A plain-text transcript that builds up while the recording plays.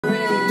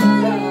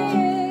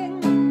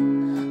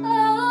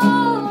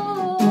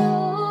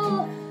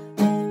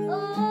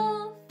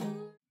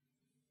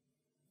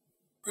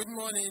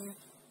morning,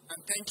 and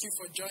thank you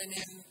for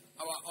joining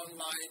our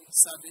online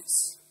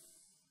service.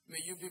 May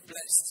you be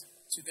blessed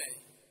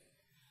today.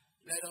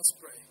 Let us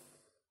pray.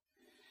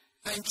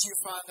 Thank you,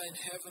 Father in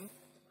heaven,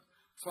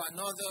 for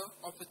another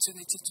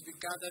opportunity to be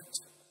gathered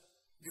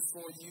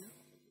before you.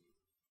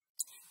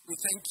 We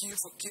thank you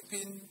for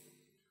keeping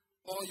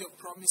all your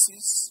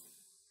promises.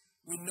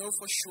 We know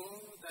for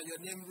sure that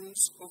your name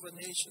rules over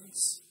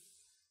nations.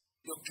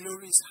 Your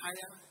glory is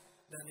higher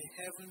than the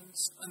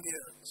heavens and the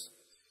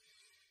earth.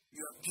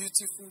 You are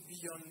beautiful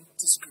beyond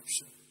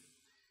description.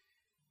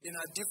 In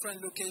our different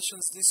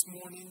locations this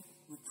morning,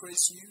 we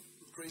praise you,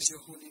 we praise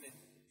your holy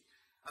name.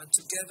 And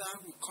together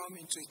we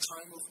come into a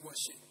time of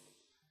worship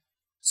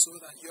so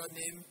that your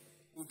name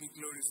will be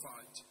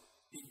glorified.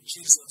 In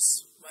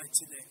Jesus'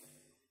 mighty name,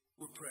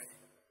 we pray.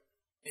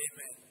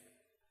 Amen.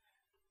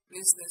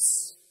 Please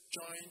let's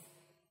join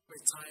for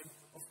a time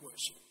of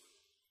worship.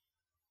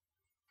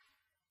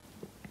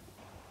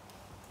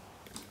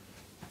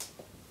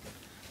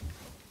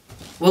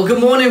 Well,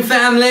 good morning,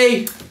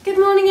 family. Good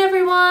morning,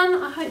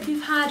 everyone. I hope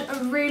you've had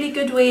a really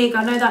good week.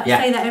 I know that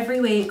I say that every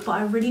week, but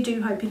I really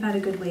do hope you've had a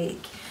good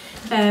week.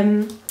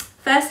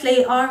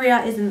 Firstly,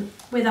 Aria isn't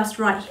with us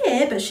right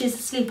here, but she's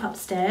asleep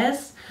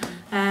upstairs.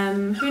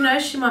 Who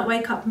knows, she might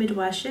wake up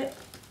mid-worship.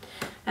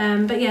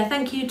 But yeah,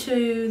 thank you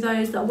to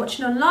those that are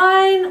watching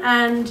online,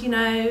 and you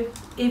know,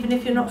 even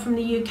if you're not from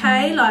the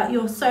UK, like,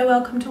 you're so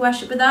welcome to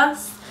worship with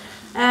us.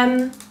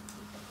 Yeah,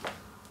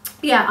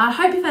 I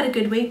hope you've had a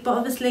good week, but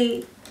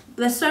obviously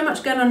there's so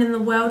much going on in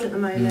the world at the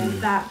moment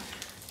that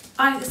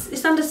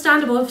it's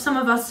understandable if some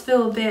of us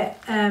feel a bit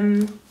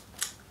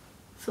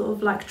sort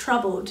of like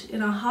troubled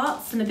in our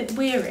hearts and a bit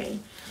weary.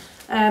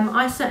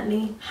 I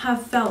certainly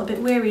have felt a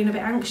bit weary and a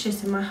bit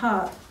anxious in my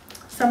heart.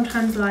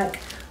 Sometimes,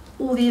 like,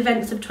 all the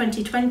events of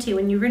 2020,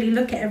 when you really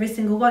look at every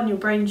single one, your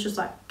brain's just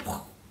like...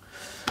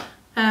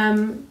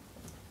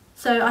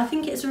 So I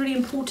think it's really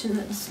important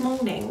that this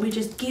morning we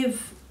just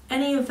give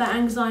any of that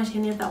anxiety,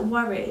 any of that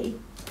worry,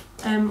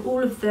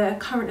 all of the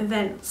current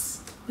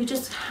events, we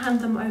just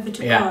hand them over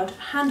to God.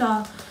 Hand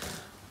our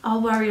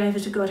worry over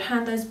to God.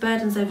 Hand those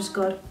burdens over to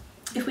God.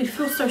 If we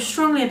feel so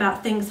strongly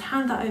about things,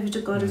 hand that over to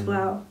God as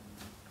well.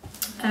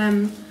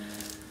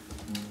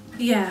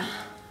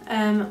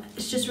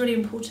 It's just really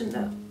important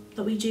that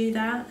we do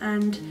that.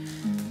 And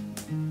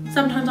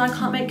sometimes I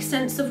can't make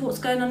sense of what's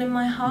going on in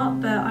my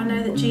heart, but I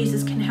know that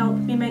Jesus can help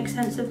me make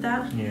sense of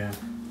that.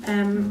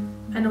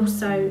 And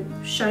also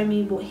show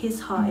me what his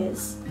heart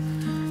is.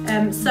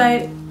 So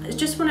I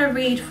just want to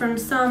read from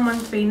Psalm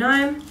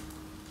 139,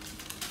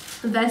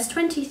 verse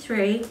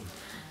 23,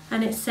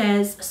 and it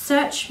says,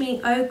 "Search me,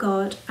 O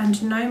God,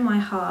 and know my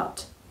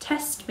heart.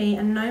 Test me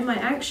and know my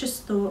anxious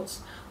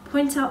thoughts.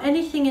 Point out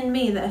anything in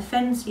me that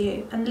offends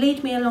you, and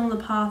lead me along the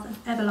path of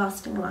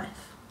everlasting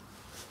life."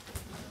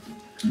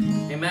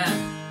 Amen.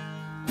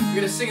 We're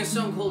going to sing a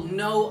song called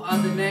No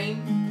Other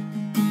Name.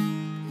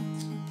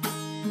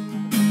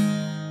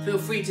 Feel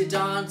free to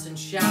dance and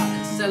shout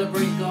and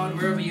celebrate God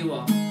wherever you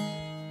are.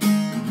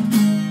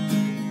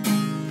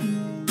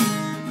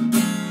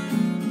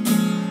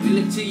 We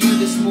look to you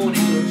this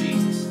morning, Lord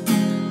Jesus.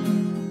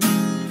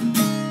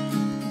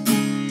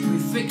 We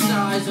fix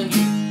our eyes on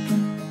you.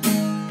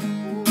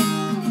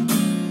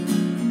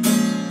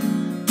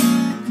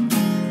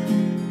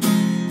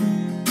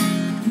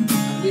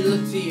 And we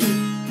look to you.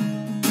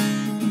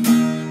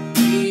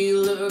 We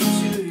look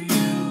to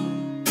you,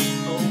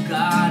 oh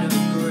God of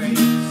grace.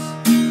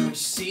 We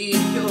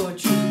seek your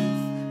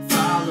truth,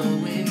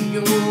 following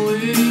your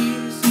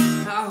ways.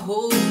 Our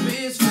hope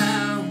is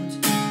found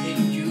in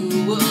you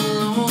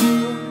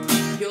alone.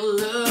 Your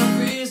love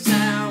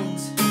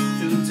resounds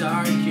through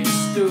darkest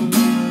storm.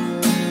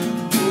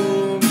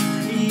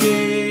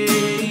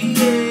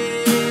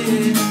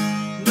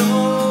 No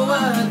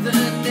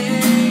other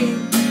name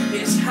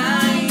is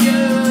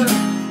higher.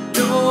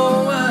 No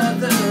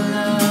other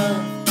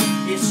love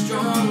is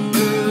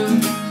stronger.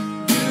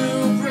 You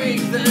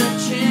break the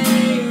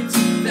chains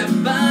that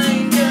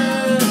bind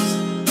us.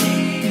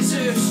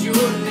 Jesus,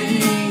 your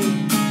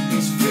name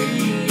is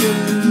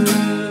freedom.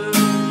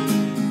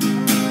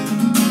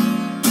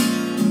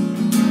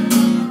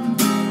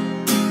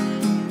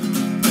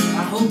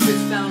 Our hope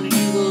is found in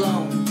you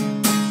alone.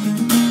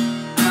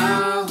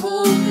 Our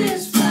hope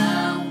is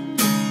found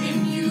in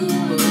you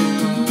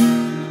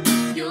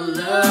alone. Your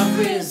love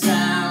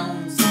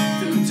resounds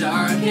through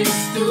darkest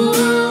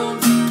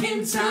storms. In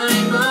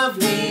time of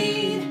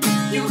need,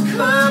 you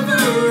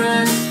cover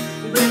us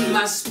with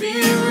my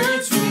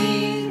spirit's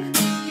wing.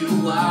 You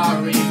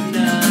are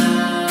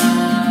enough.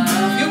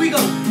 Here we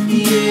go.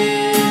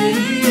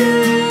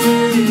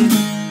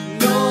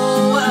 No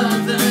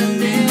other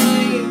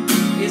name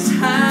is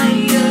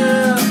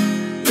higher.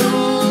 No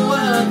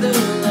other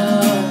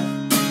love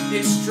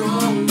is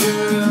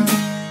stronger.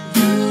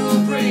 You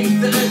break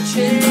the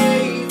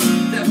chains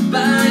that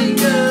bind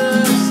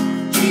us.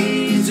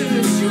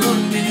 Jesus, your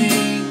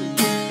name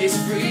is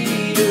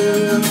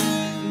freedom.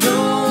 No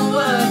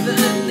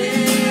other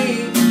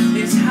name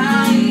is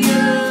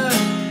higher.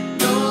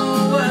 No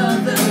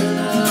other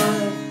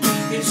love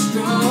is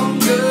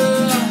stronger.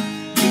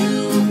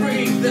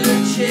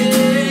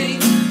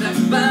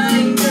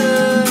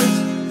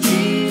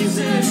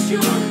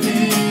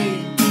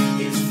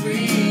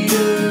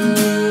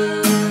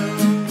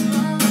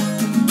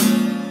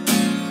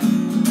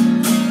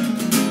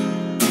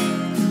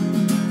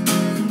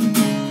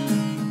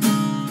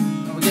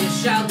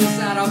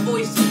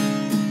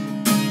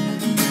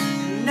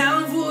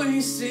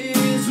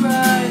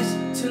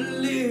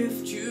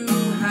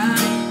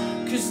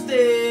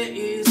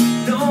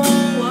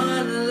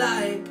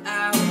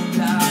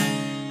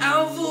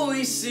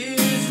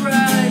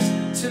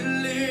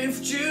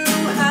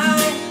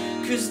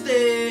 'cause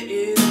there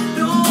is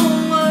no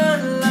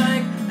one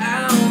like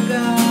our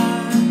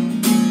God.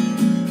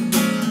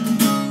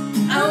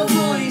 Our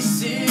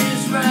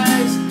voices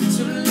rise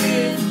to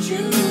lift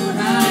you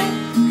high,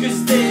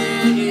 'cause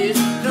there is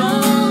no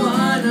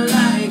one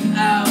like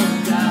our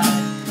God.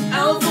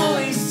 Our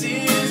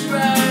voices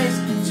rise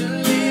to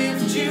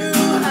lift you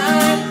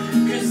high,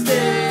 'cause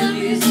there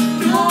is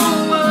no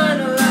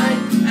one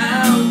like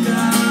our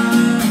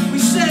God. We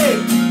say,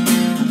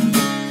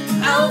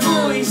 our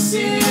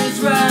voices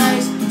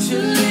rise to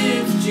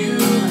lift you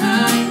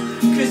high,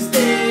 'cause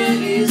there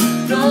is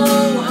no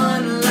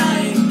one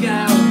like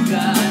our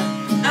God.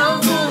 Our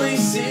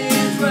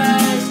voices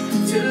rise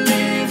to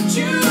lift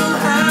you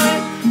high,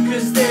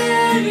 'cause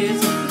there is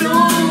no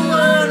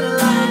one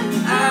like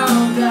our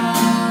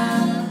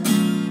God.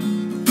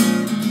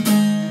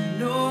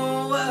 No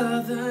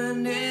other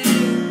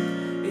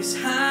name is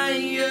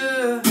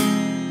higher,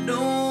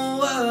 no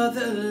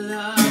other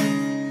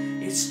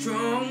love is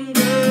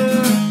stronger.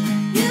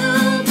 You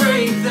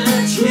break the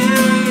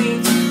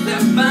chains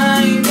that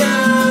bind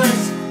us,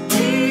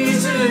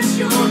 Jesus,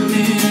 your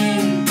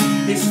name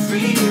is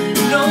free.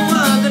 No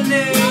other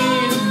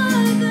name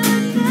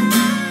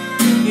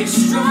is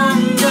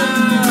stronger,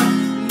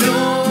 no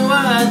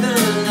other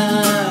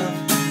love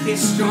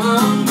is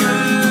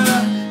stronger.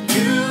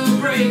 You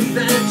break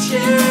the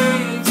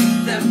chains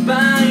that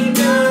bind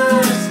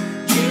us,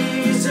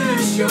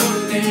 Jesus, your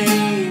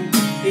name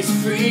is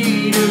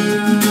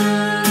freedom.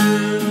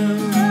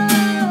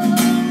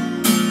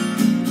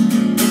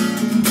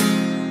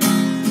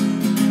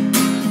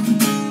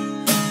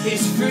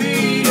 It's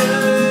freedom.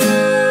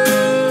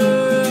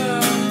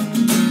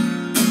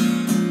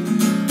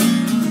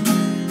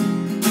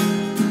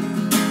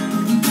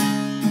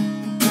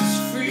 It's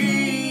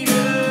freedom.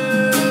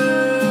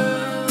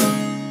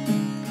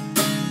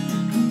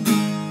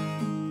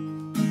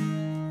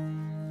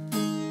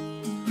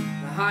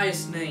 The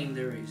highest name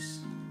there is,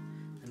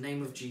 the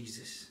name of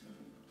Jesus.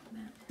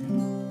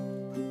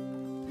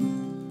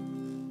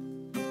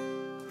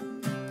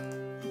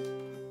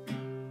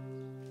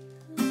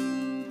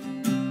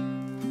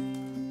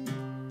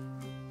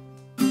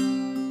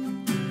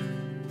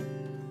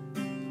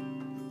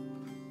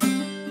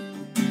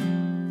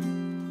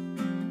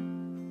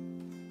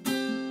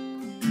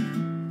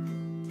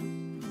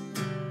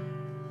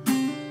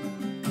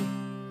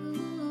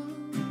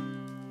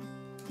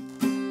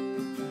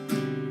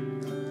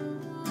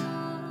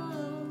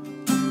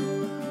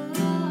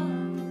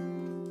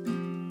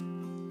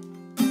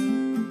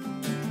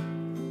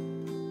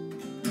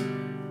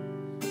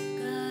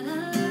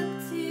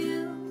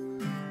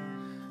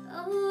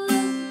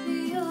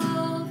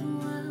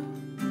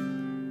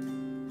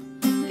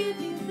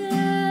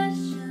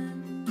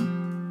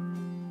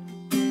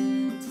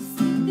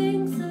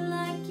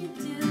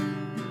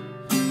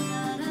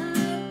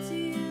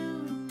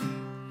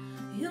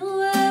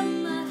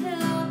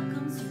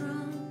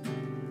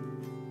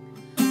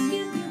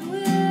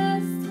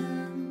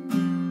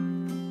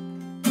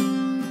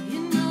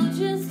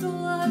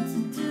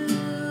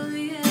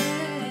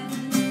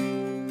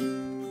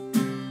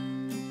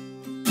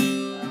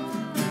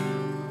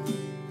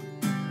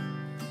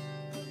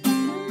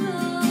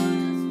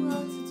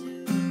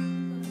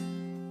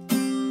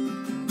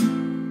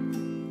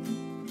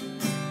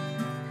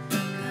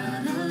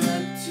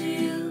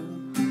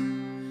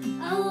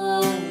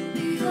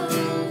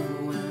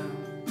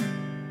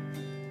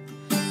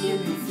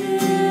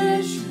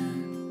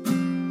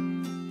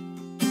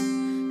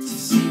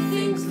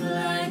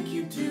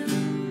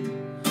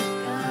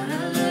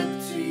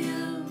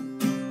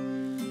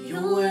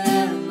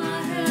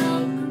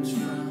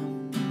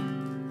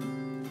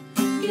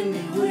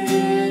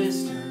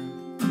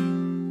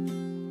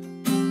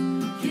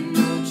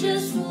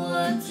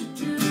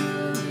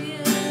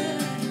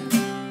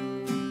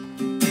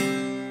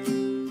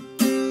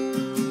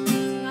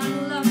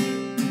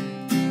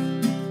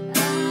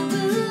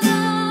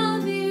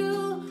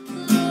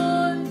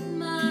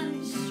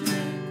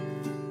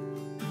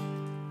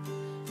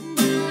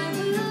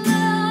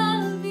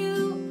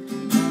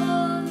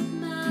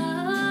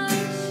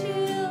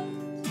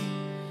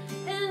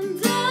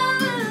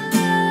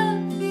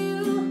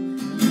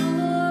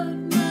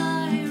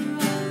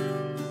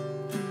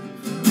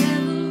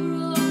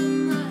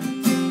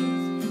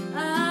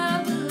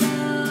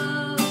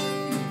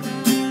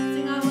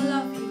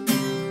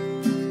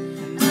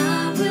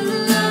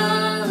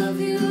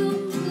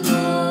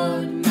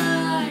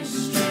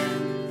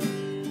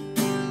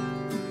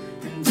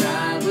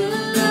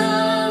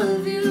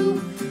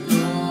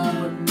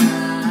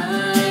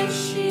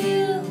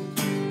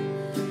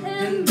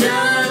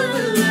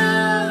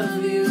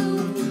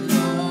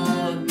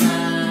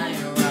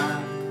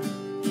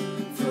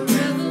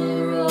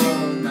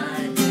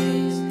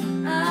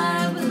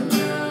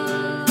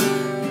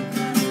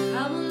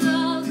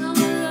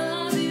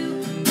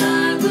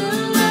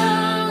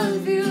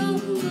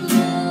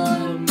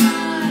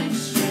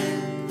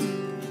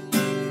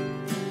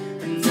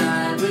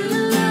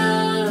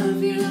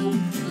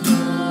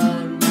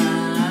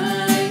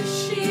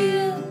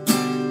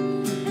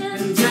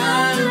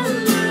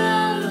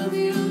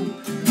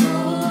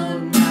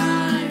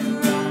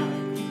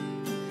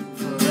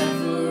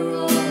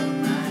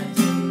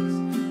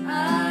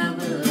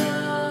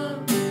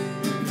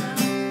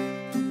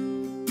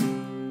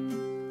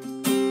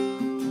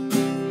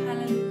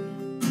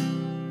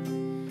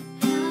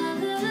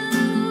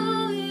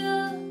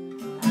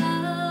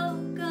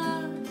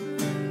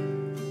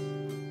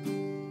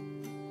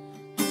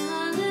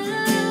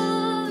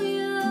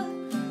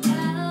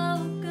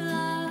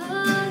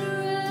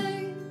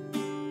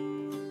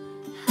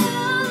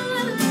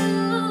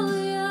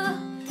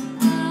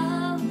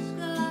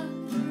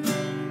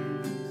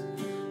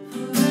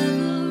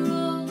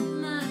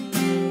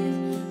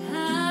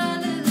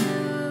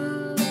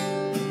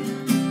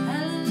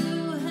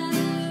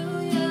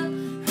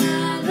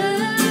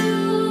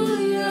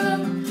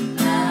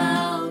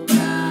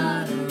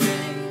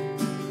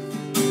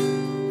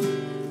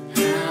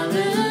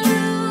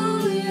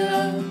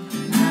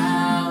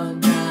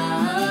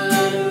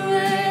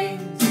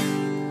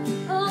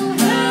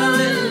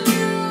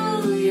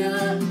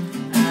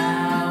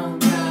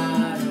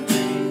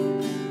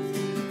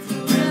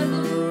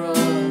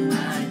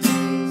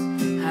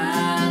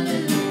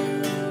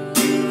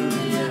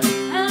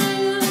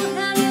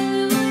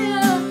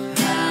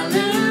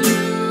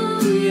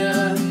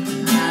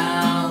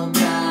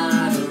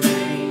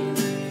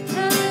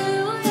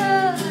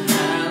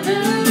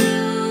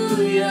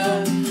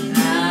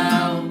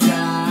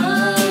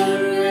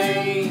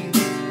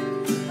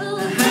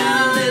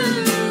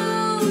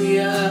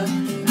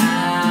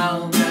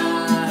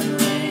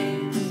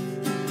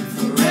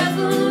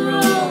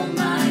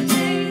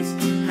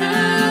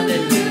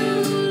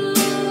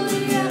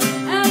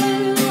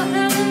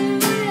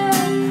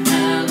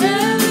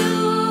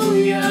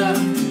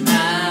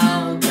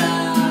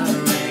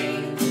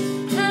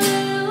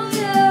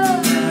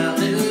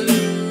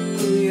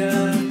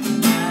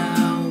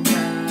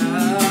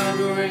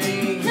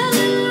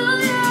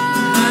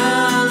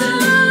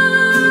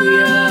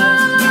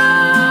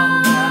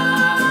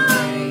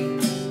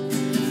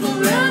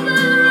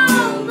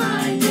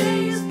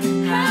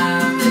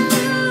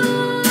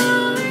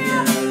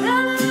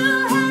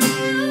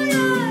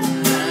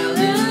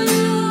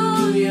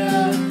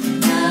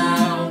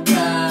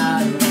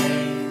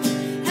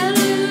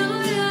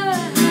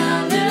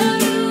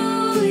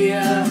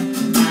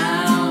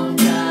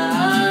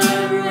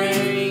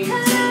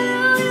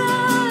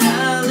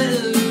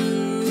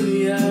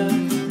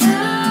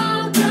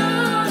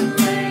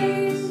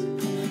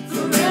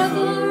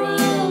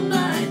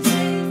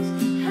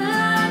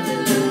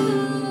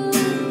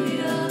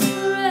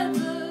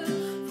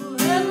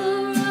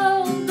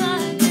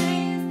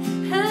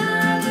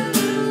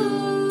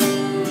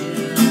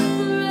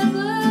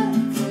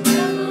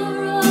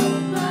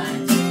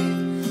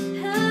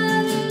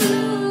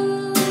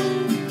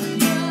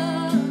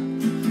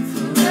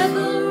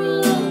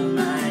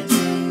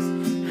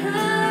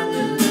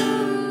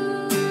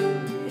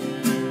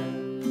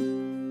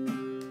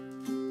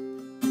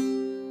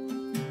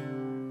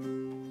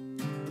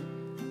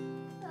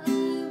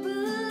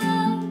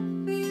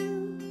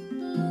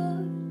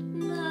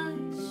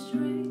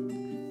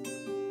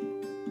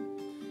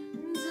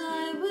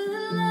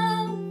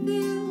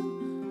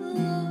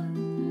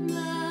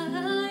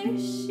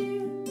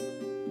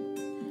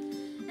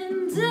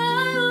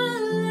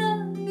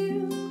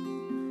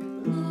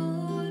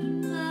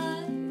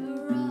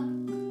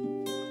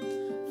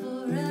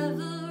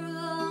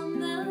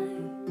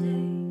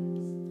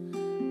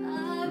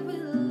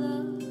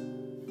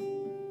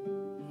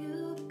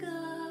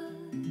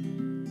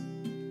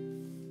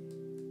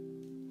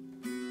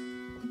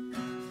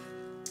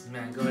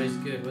 God is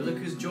good. Well, look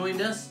who's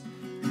joined us.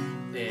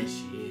 There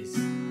she is.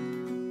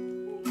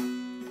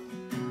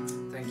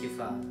 Thank you,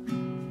 Father.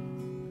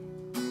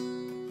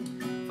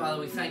 Father,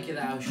 we thank you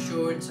that our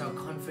assurance, our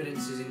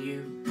confidence is in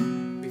you.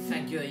 We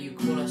thank you that you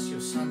call us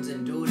your sons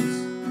and daughters,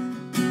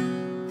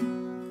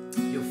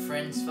 your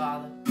friends,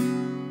 Father.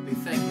 We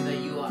thank you that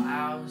you are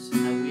ours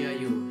and that we are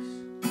yours.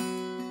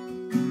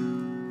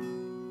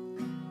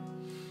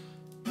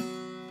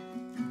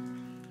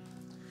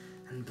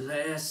 And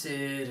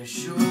blessed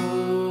assurance,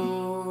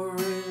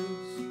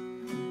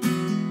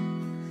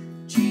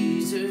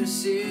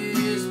 Jesus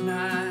is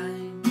mine.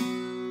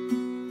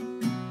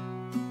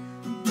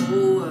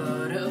 Oh,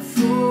 what a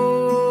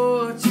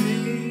foretaste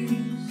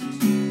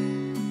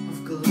of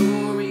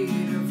glory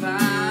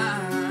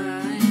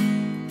divine,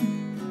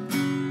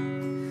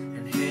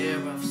 and heir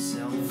of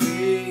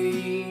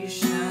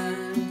salvation,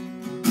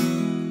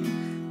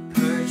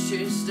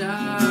 purchased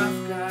of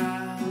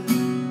God,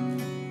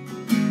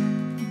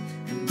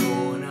 and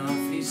born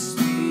of His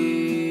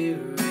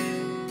Spirit,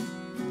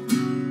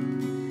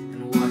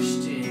 and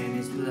washed in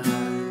His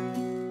blood.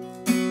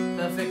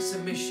 Perfect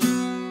submission.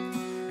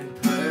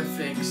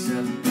 Perfect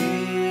submission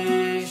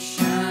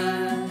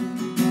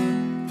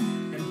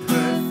and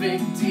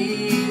perfect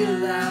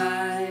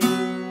delight,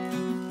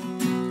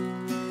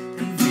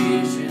 and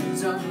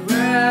visions of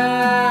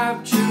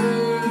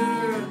rapture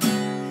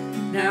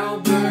now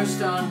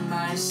burst on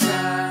my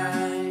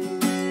sight,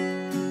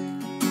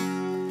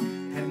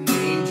 and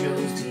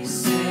angels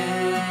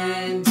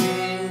descending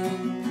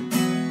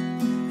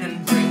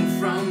and bring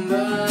from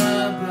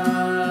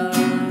above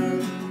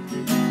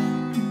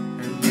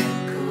and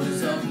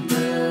echoes of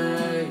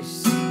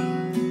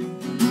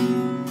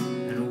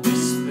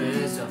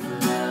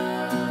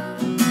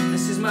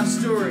my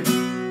story,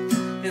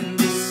 and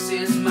this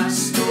is my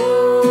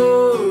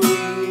story,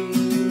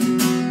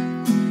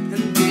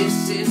 and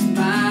this is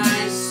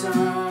my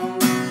song,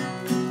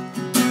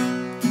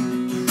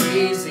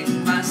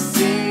 praising my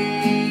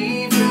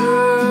Savior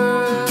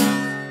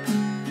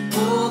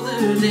all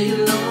the day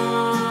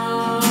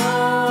long.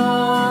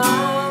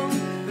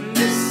 And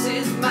this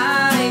is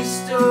my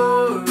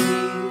story,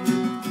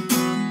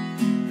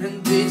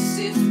 and this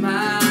is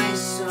my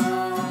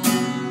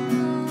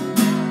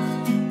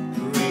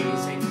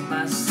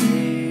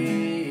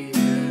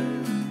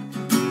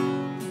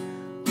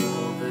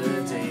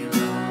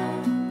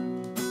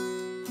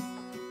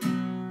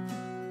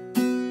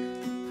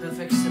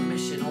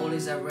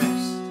at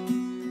rest,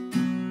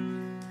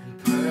 and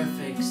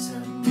perfect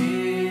submission,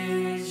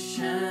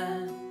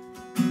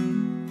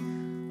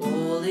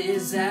 all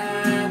is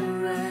at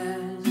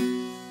rest.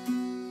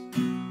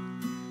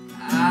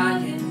 I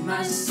and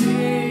my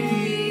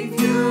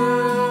Savior,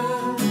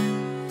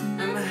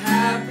 I'm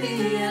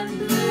happy and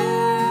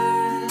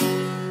blessed,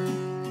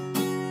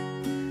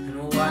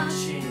 and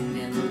watching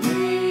and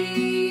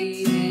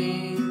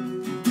waiting,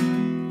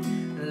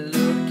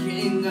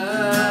 looking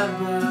above,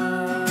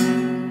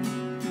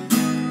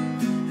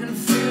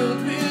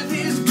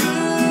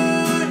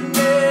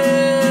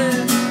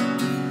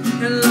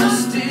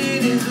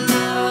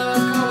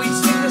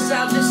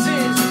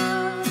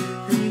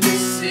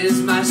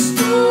 my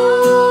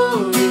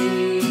story,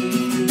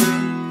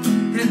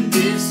 and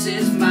this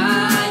is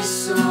my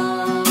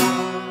song,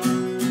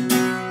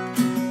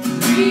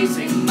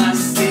 praising my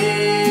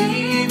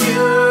Savior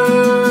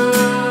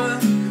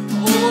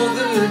all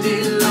the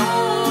day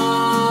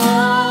long.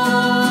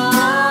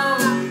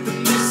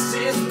 And this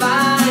is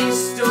my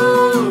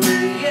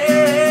story,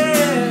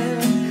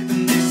 yeah,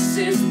 and this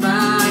is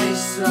my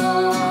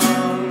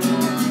song,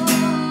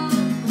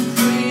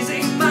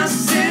 praising my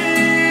Savior.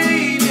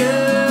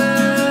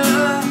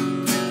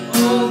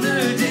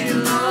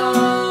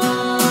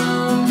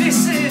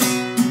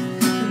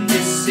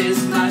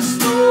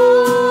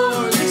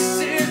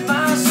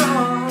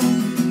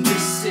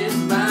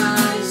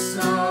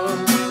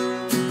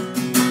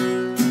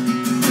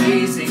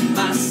 Praising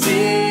my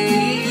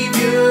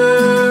Savior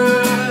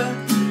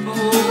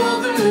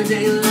all the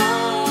day long.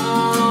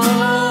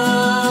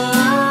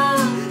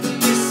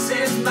 This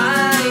is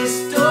my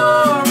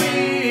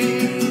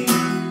story,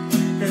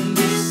 and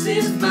this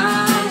is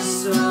my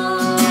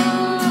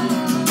song,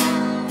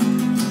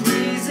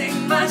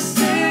 praising my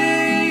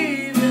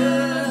Savior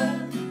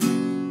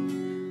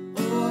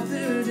all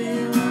the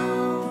day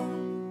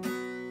long.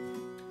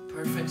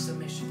 Perfect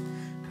submission,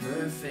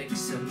 perfect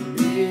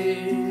submission,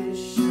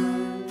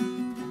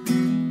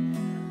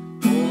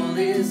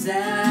 is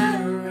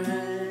at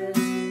rest.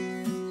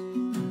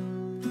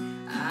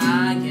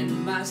 I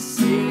and my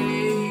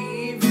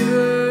Savior,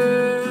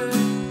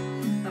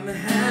 I'm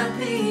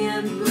happy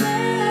and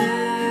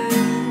blessed,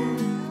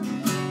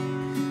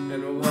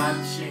 and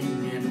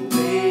watching and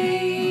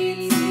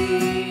waiting,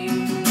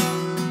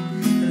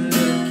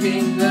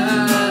 looking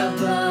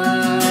above,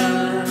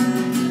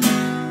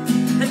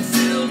 and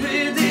filled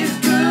with His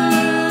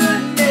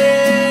goodness,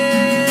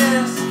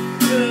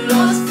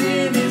 lost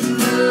in His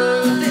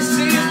love. This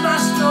is my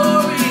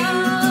story,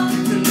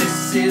 and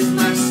this is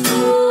my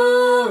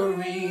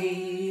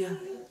story,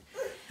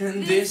 and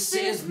And this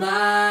is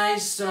my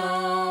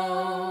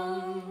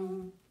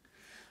song,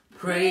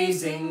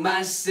 praising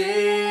my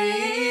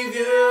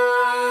Savior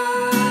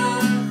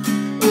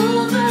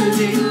all the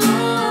day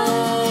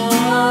long.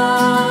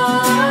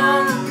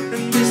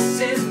 And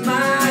this is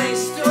my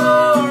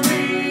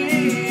story,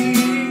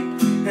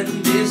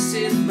 and this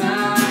is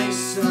my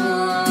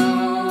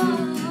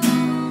song,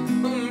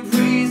 I'm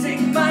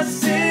praising my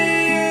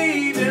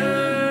Savior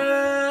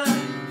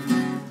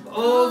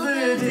all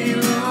the day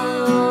long.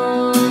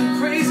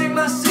 Praising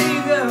my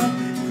Savior,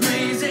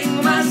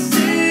 praising my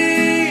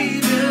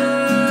Savior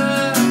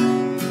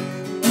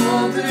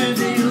all the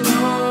day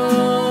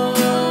long.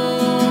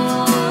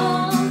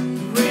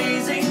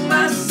 Praising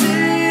my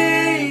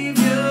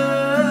Savior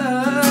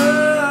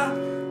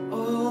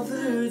all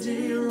the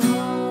day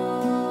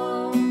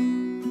long.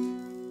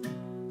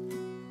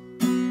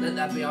 Let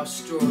that be our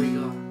story,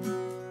 God.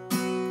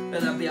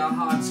 Let that be our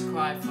heart's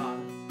cry, Father.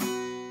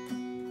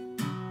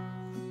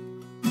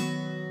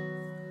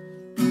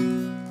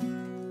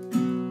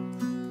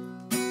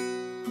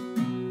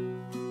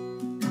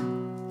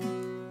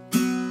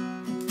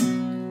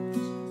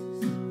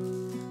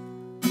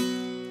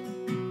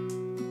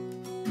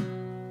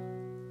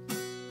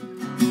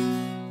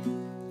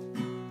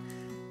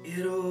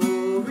 It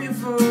all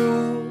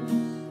revolves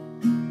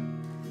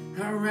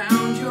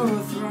around your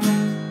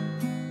throne,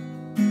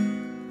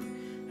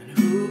 and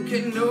who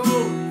can know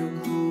your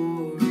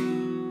glory?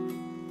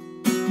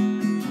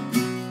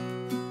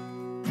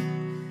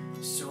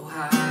 So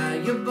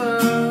high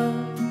above,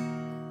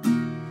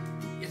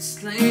 it's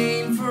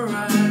slain for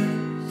us,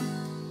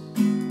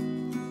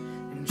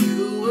 and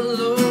you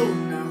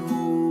alone are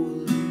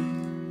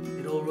holy.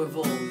 It all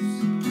revolves.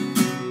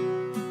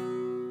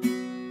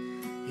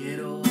 It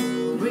all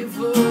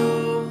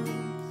revolves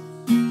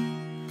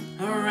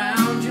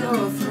around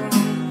your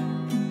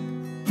throne,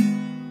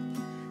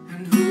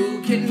 and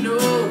who can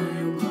know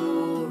your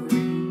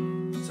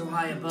glory? So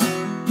high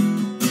above,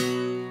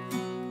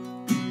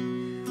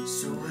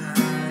 so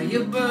high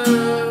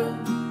above,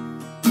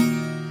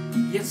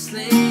 yet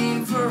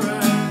slain for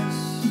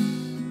us,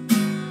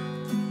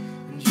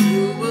 and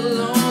you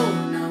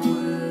alone are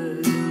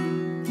worthy.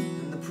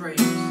 And the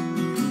praise,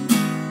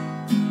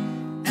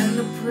 and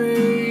the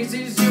praise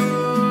is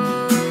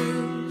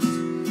yours,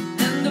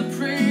 and the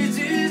praise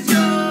is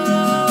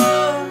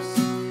yours.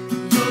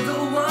 You're the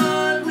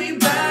one we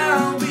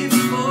bow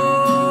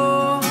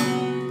before,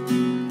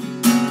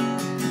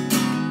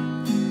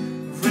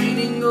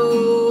 reigning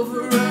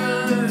over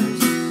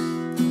us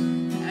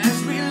as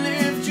we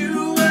lift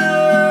you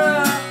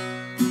up.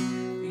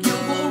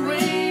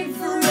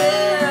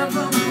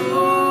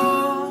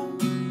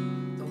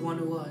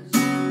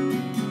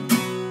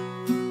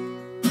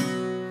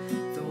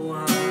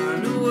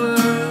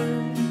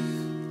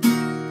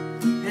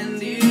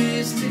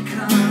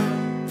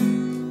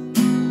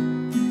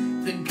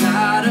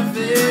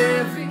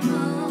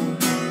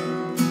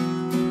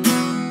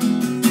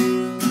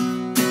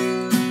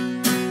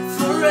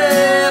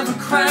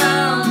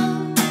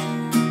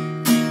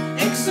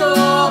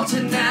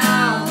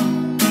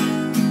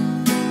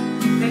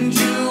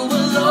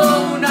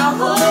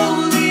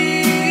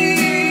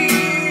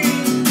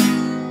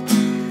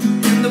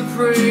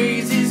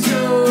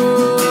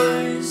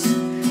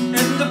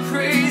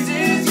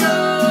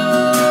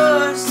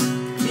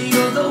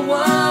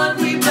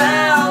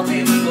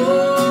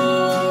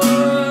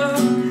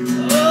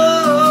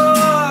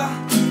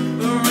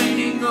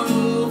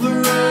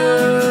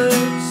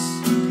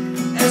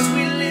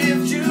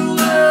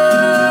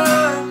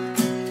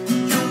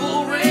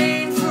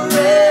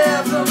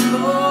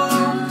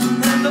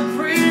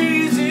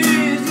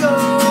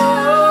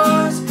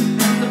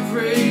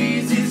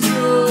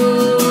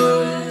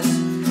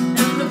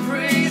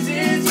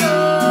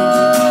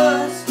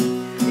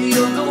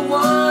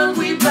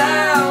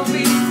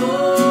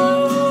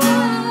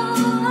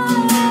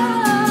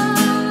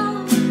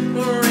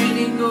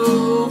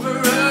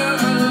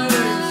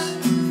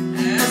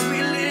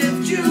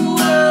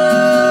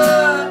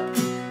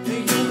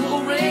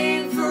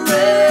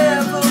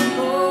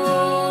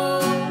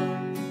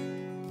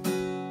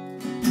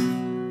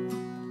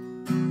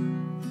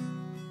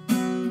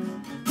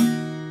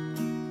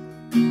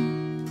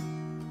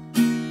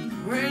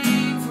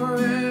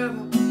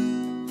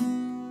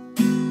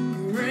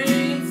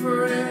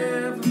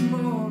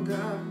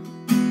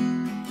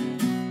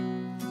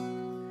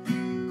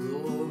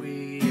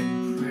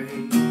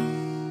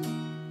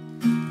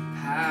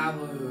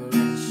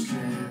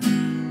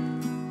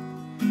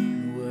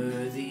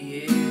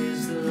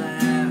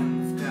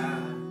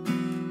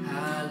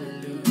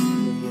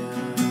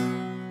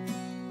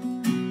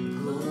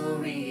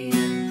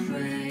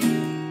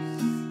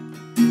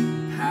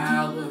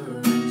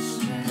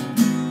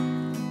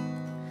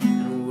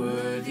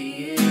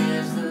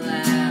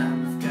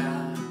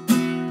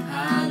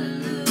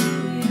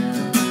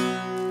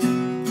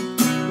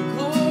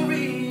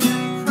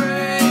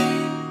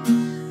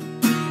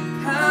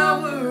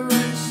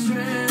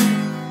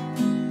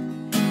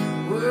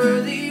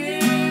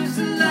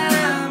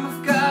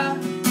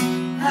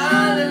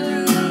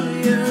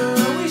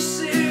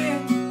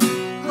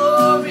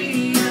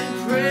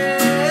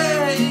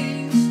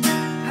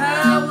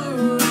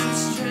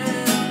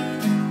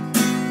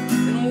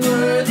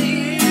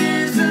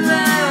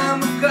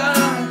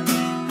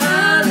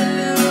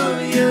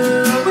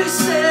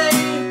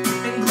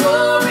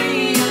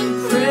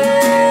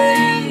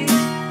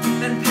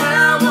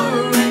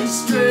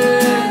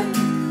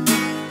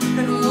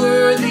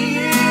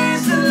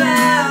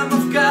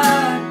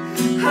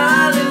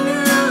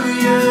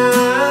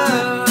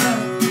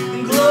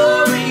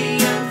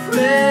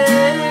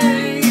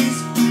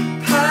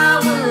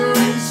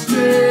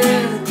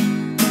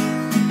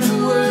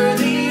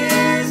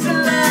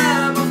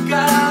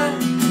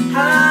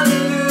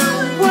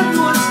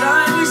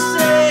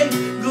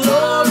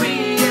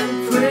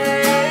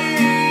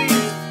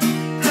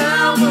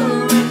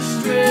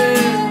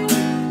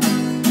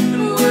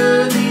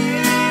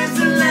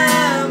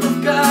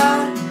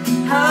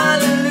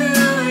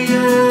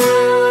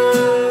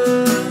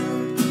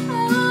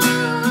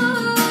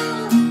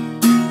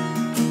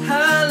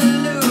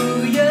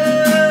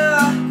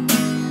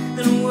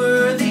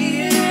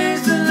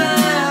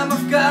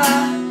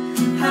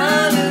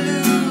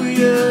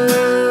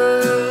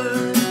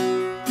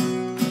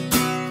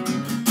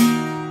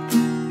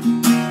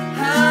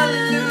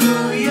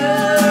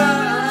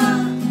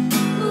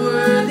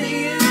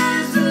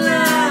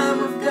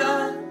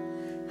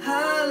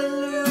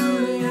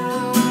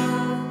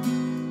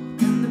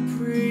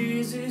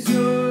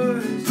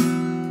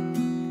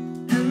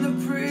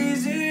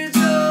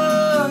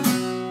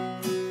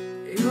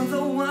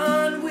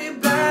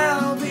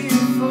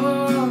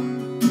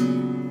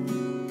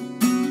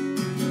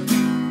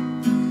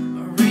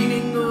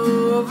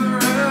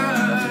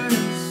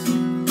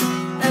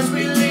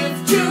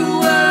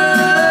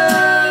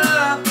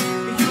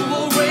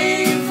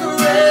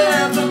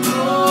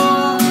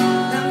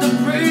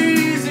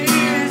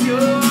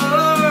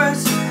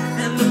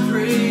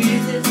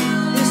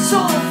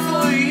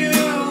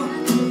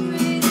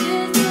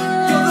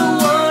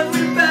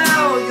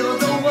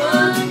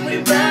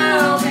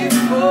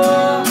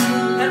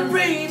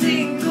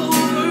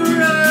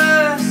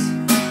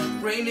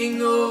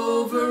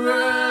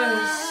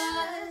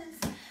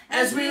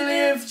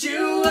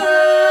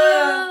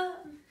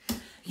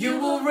 You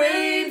will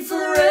reign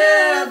forevermore.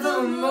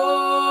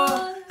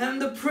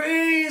 And the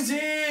praise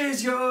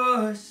is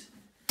yours.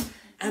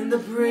 And the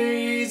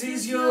praise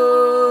is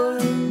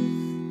yours.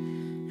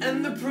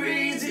 And the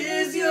praise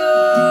is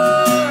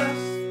yours.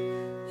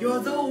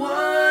 You're the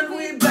one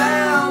we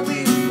bow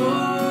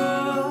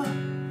before.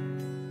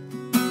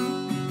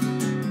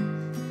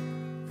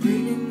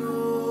 Reigning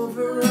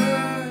over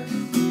us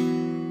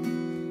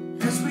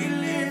as we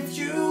lift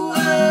you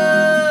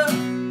up.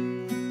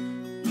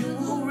 You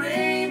will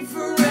reign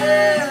forevermore.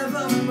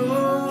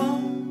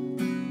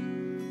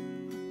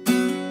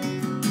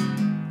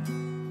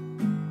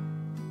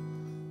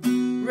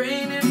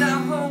 Reign in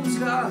our homes,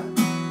 God.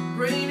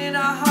 Reign in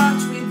our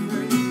hearts, we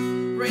pray.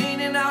 Reign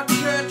in our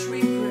church,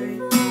 we pray.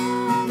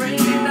 Reign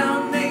in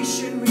our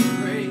nation, we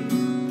pray.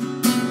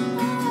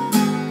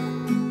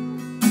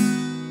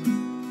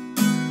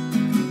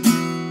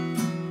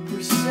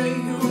 We say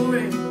you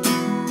reign.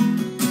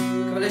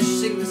 Come on, let's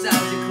sing this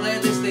out. Declare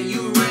this, that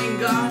you reign,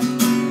 God.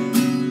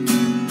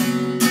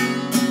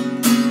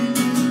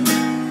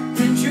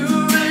 And you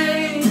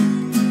reign.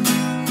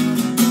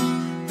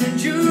 And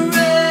you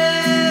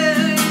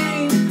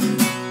reign.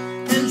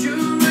 And you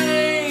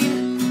reign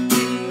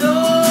in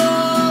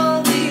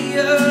all the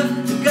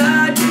earth.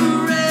 God, you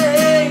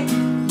reign.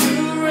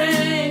 You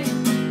reign.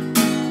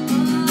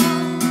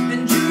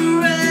 And you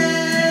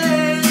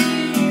reign.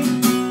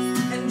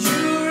 And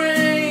you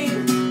reign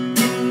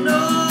in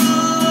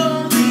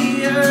all the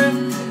earth.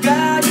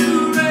 God, you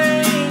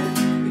reign.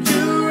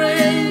 You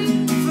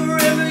reign.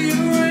 Forever you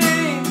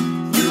reign.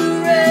 You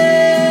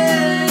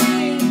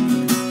reign.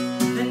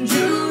 And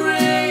you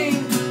reign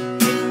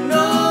in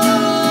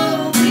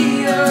all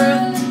the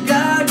earth.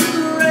 God, you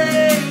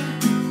reign.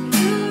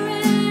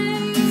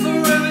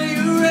 Forever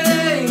you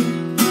reign.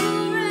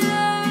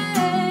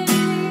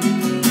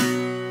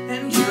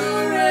 And you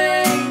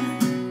reign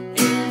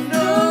in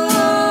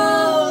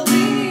all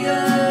the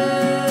earth.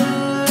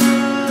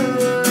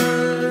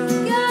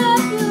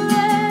 God, you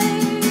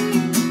reign.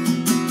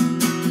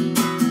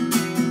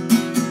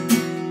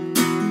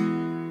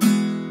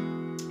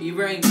 He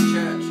reigns,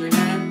 church.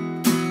 Amen.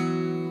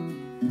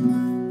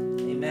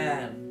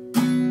 Amen.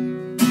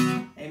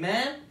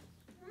 Amen.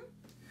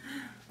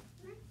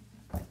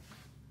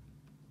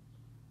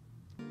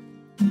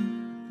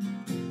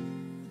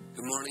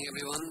 Good morning,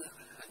 everyone.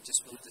 I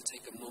just wanted to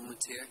take a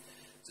moment here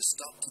to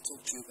stop to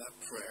talk to you about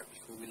prayer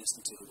before we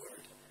listen to the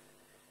word.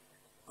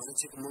 I want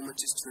to take a moment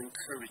just to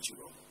encourage you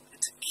all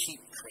and to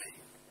keep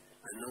praying.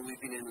 I know we've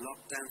been in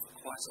lockdown for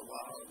quite a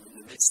while, and in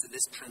the midst of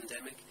this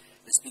pandemic,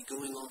 it's been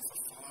going on for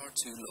far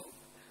too long.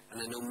 And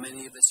I know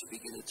many of us are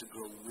beginning to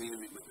grow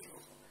weary with it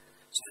all.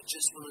 So I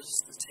just want us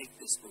to take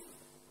this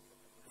moment.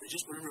 I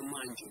just want to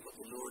remind you what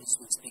the Lord has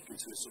been speaking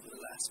to us over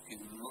the last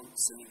few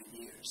months and even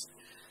years.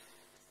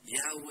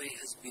 Yahweh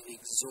has been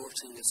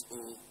exhorting us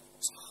all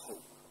to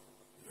hope.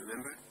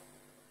 Remember?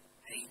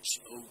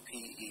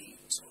 H-O-P-E.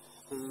 To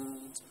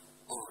hold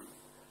on,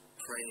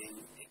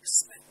 praying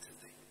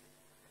expectantly.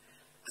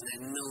 And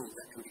I know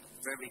that can be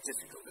very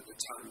difficult at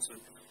the times when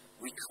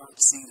we can't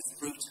see the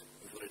fruit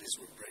of what it is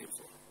we're praying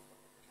for.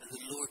 And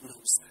the Lord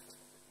knows that.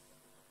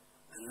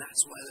 And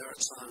that's why there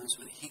are times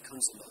when He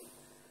comes along,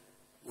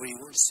 where He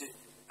wants to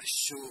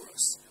assure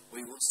us, where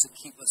He wants to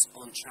keep us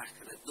on track.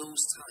 And at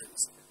those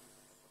times,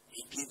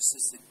 He gives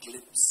us a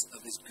glimpse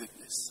of His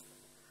goodness.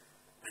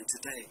 And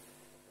today,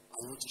 I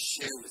want to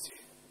share with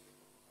you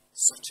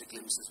such a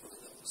glimpse as one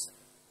of those.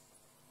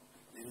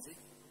 Lindsay?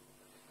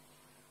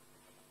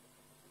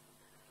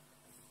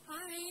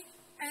 Hi.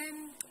 I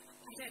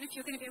don't know if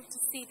you're going to be able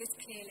to see this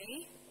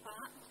clearly,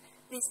 but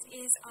this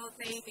is our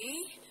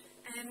baby,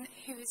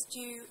 who is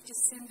due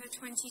December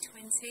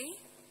 2020.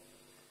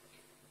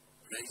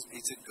 Praise be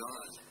to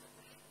God.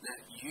 Now,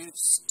 you've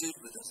stood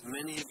with us.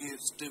 Many of you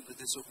have stood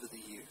with us over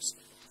the years.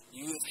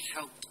 You have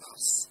helped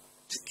us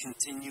to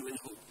continue in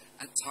hope.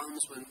 At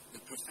times when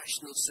the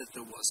professionals said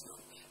there was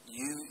none,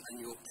 you and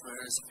your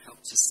prayers have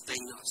helped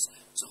sustain us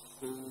to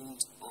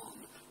hold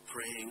on,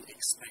 praying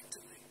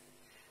expectantly.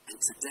 And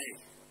today,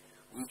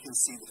 we can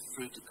see the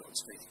fruit of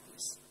God's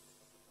faithfulness.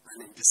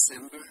 And in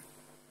December,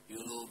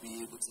 you'll all be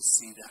able to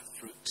see that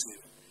fruit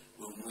too,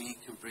 when we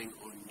can bring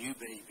our new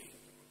baby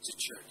to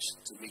church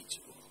to meet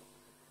you all.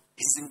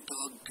 Isn't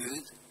God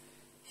good?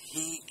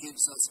 He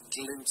gives us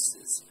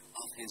glimpses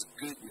of His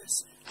goodness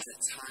at a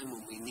time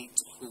when we need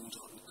to hold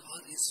on.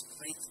 God is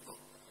faithful.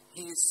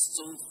 He is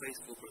so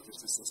faithful,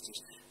 brothers and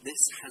sisters.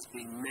 This has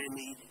been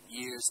many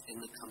years in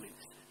the coming.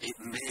 It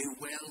may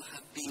well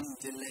have been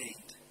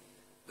delayed,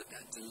 but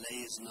that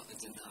delay is not a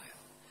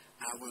denial.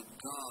 Our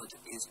God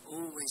is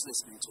always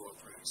listening to our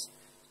prayers,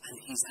 and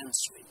He's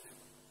answering them.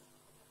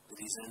 But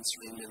He's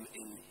answering them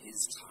in His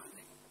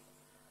timing.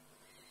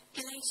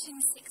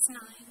 Galatians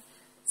 6:9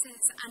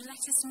 says, "And let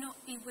us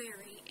not be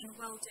weary in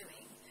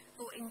well-doing,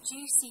 for in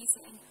due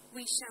season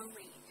we shall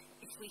reap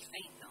if we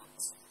faint not."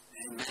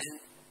 Amen.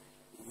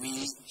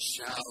 We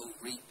shall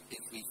reap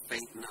if we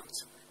faint not.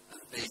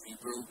 And baby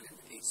Brogan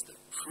is the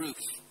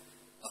proof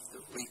of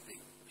the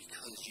reaping,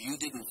 because you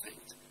didn't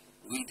faint,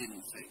 we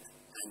didn't faint,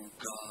 and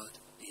God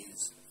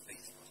is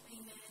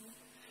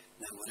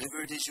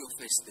whatever it is you're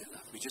facing in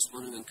life, we just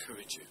want to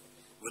encourage you.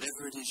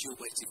 Whatever it is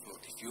you're waiting for,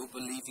 if you're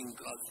believing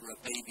God for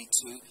a baby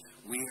too,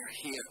 we are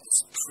here as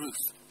proof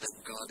that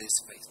God is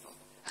faithful.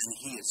 And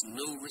He is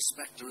no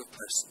respecter of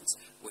persons.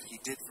 What He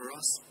did for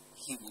us,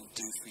 He will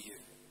do for you.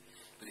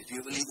 But if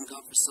you're believing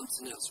God for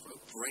something else, for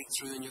a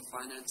breakthrough in your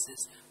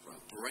finances, for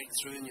a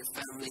breakthrough in your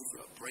family, for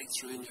a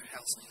breakthrough in your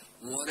health,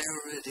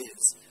 whatever it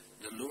is,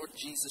 the Lord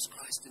Jesus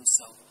Christ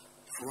Himself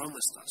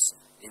promised us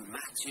in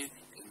Matthew,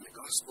 in the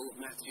Gospel of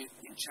Matthew,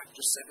 in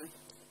chapter 7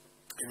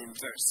 and in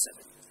verse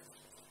 7.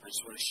 I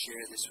just want to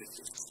share this with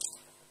you.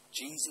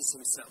 Jesus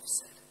Himself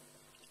said,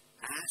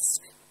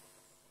 ask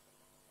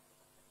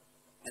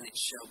and it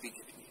shall be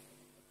given you.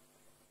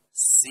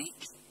 Seek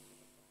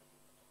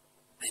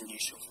and you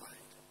shall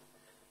find.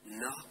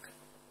 Knock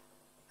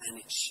and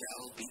it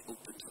shall be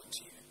opened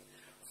unto you.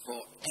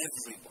 For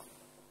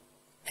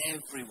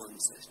everyone,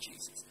 says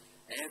Jesus,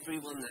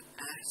 everyone that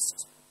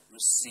asks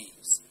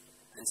receives,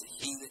 and to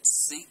he that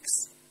seeks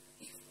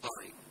he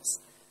finds,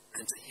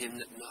 and to him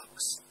that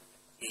knocks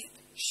it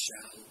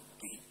shall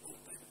be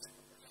opened.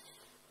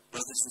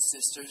 Brothers and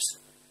sisters,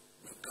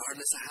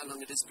 regardless of how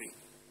long it has been,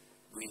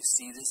 we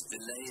see this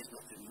delay is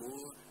nothing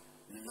more,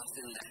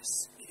 nothing less.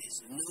 It is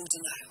no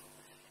denial.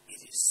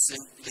 It is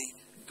simply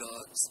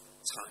God's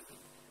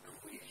timing. And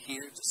we are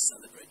here to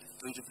celebrate the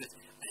fruit of it,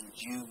 and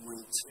you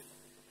will too.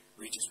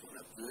 We just want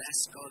to bless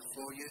God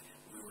for you.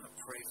 We want to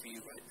pray for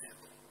you right now.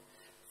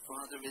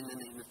 Father, in the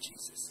name of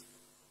Jesus,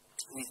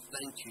 we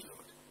thank you,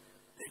 Lord,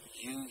 that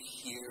you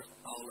hear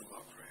all of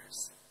our prayers,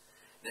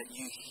 that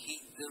you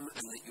heed them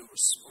and that you're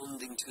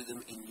responding to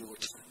them in your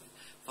time.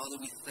 Father,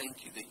 we thank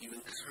you that you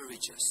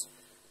encourage us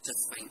to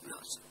faint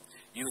not.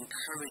 You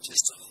encourage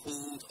us to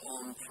hold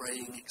on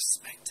praying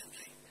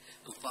expectantly.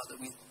 And Father,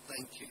 we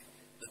thank you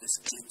for this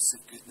glimpse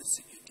of goodness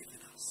that you've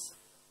given us.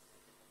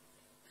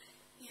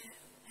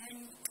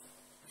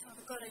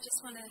 Father God, I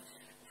just want to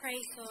pray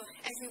for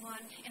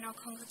everyone in our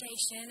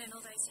congregation and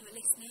all those who are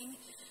listening.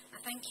 I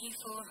thank you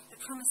for the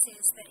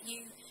promises that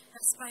you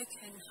have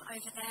spoken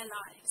over their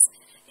lives.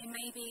 It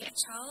may be a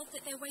child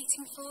that they're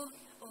waiting for,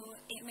 or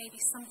it may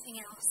be something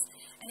else,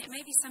 and it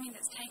may be something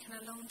that's taken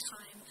a long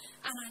time.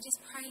 And I just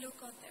pray, Lord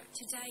God, that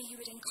today you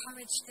would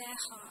encourage their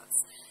hearts,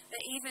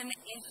 that even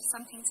if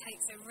something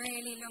takes a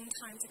really long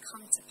time to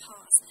come to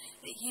pass,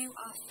 that you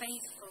are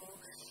faithful.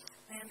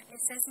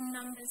 It says in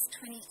Numbers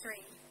 23,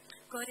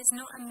 God is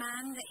not a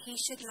man that he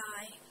should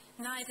lie,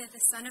 neither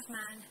the Son of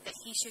Man that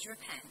he should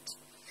repent.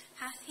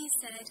 Hath he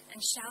said, and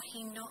shall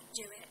he not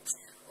do it?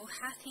 Or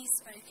hath he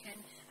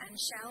spoken, and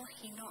shall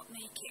he not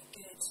make it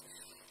good?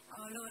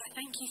 Oh Lord, I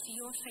thank you for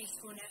your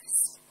faithfulness.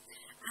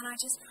 And I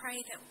just pray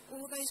that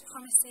all those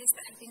promises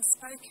that have been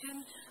spoken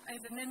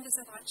over members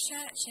of our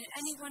church and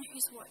anyone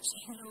who's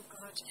watching, Lord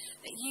God,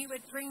 that you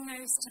would bring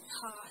those to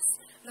pass,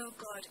 Lord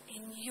God,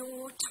 in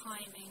your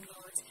timing,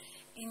 Lord.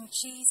 In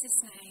Jesus'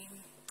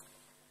 name,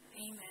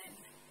 amen.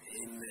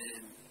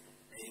 Amen.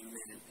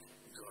 Amen.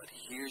 God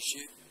hears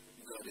you.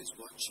 God is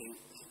watching.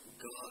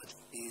 God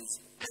is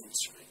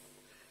answering.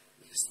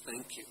 Yes,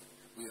 thank you.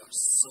 We are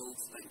so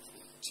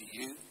thankful to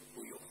you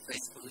for your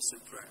faithfulness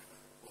in prayer,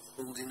 for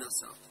holding us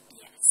up.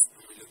 Yes.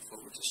 And we look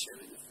forward to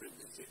sharing the fruit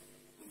with you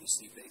when you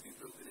see baby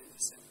Brogan in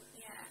December.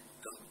 Yeah.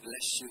 God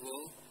bless you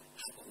all.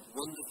 Have a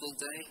wonderful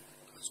day,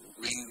 because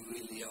we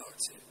really are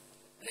too.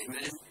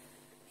 Amen.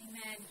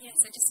 Amen. Yes,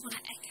 I just want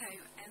to echo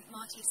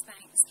Marty's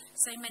thanks.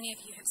 So many of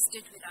you have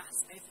stood with us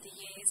over the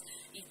years.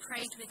 You've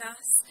prayed with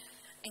us,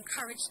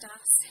 encouraged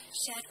us,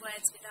 shared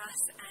words with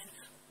us, and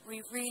we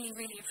really,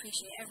 really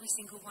appreciate every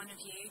single one of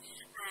you.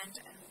 And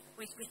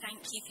we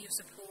thank you for your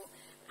support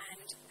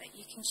and that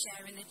you can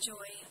share in the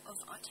joy of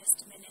our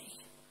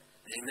testimony.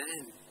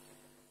 Amen.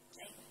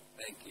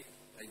 Thank you.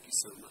 Thank you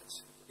so much.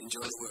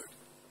 Enjoy the word.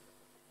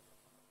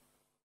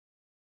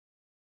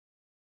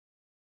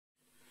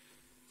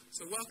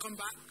 So welcome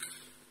back.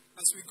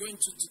 As we go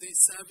into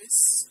today's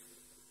service,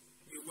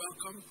 you're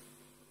welcome,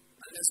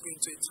 and let's go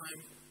into a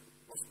time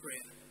of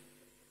prayer.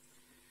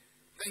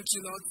 Thank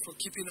you, Lord, for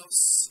keeping us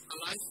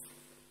alive,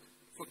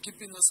 for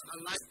keeping us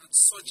alive at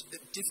such a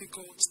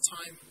difficult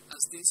time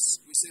as this.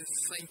 We say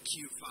thank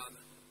you,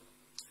 Father.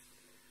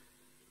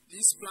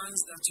 These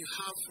plans that you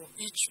have for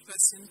each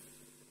person,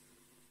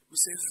 we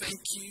say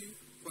thank you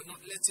for not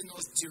letting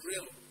us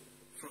derail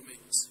from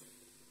it.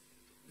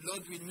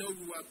 Lord, we know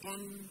we were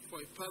born for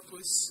a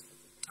purpose.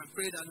 I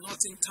pray that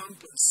nothing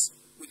tampers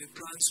with the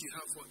plans you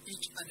have for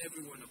each and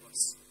every one of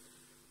us.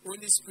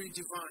 Holy Spirit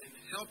divine,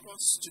 help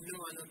us to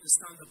know and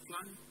understand the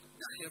plan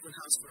that heaven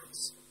has for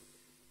us.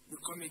 We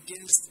come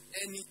against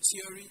any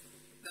theory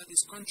that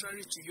is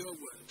contrary to your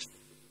word.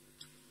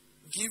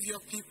 Give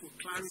your people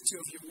clarity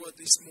of your word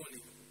this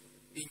morning.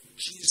 In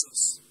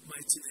Jesus'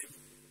 mighty name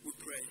we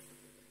pray.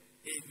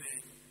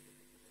 Amen.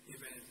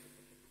 Amen.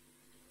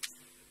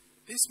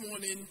 This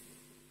morning,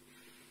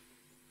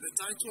 the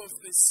title of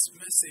this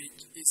message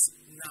is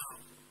Now.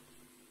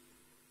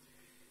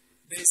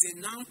 There is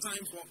a now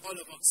time for all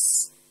of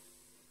us.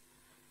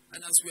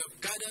 And as we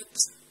have gathered,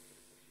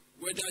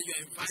 whether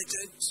you're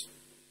invited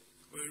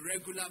or a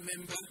regular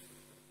member,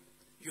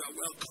 you are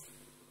welcome.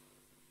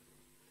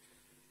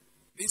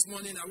 This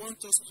morning, I want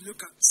us to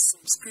look at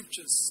some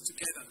scriptures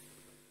together.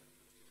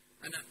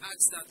 And I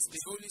ask that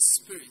the Holy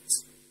Spirit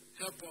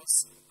help us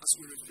as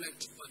we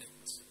reflect on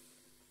it.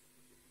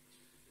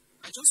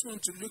 I just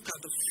want to look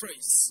at the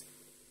phrase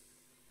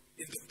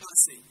in the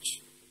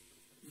passage,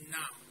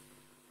 now.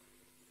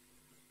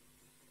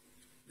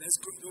 Let's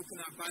go open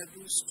our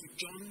Bibles to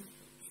John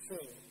 4.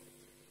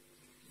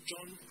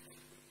 John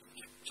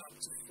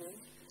chapter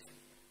 4.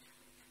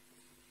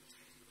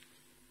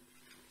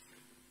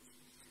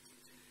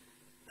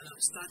 And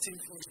I'm starting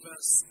from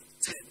verse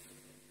 10.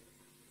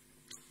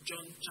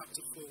 John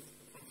chapter 4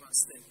 from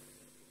verse 10.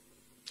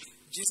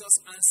 Jesus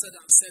answered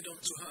and said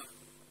unto her,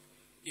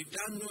 If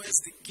thou knowest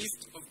the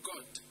gift of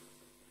God,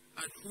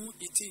 and who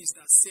it is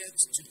that saith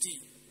to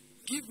thee,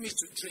 Give me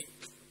to drink,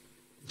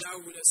 thou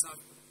wouldest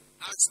have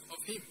asked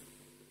of him,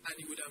 and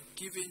he would have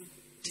given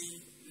thee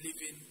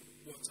living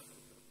water.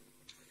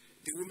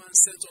 The woman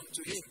said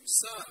unto him,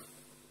 Sir,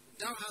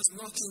 thou hast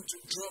nothing to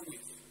draw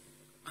with,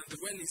 and the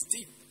well is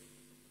deep.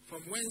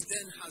 From whence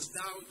then hast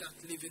thou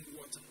that living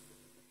water?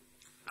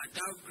 Art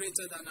thou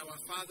greater than our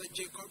father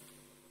Jacob,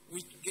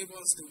 which gave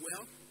us the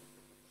well,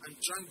 and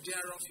drank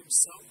thereof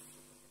himself,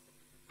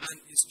 and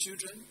his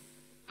children,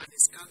 and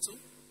his cattle?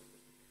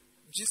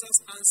 Jesus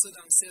answered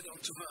and said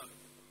unto her,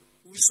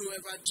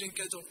 Whosoever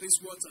drinketh of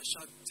this water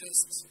shall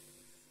thirst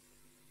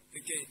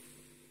again.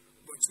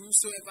 But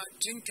whosoever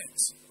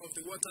drinketh of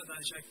the water that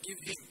I shall give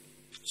him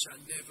shall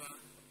never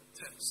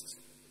thirst.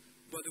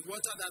 But the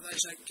water that I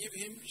shall give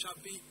him shall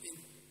be in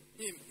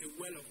him a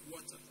well of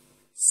water,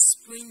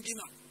 springing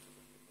up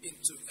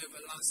into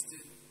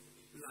everlasting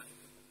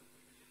life.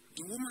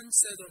 The woman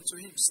said unto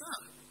him, Sir,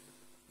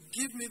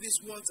 give me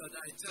this water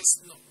that I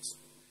thirst not,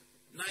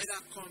 neither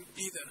come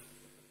hither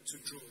to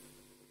draw.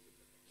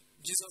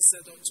 Jesus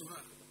said unto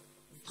her,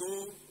 Go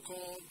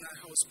call thy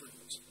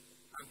husband,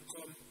 and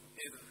come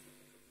hither.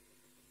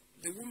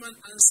 The woman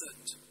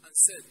answered and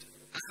said,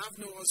 I have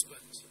no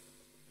husband.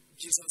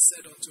 Jesus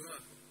said unto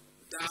her,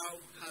 Thou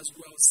hast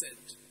well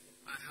said,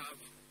 I have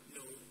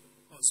no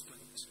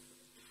husband.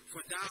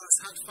 For thou hast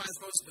had 5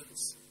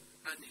 husbands,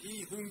 and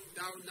he whom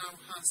thou now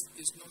hast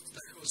is not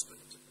thy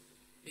husband.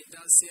 In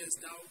that sayest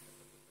thou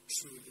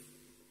truly.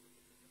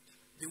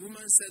 The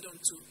woman said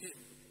unto him,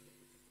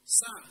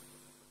 Sir,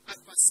 I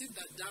perceive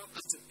that thou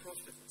art a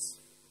prophet.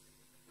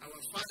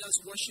 Our fathers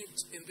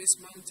worshipped in this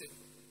mountain,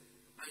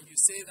 and you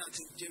say that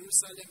in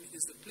Jerusalem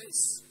is the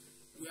place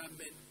where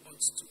men ought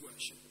to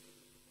worship.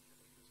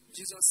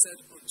 Jesus said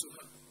unto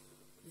her,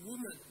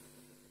 Woman,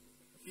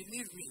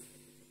 believe me,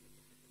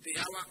 the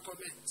hour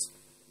cometh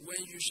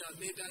when you shall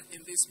neither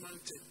in this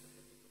mountain,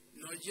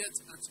 nor yet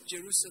at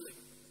Jerusalem,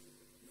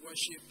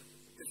 worship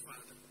the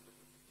Father.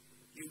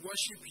 You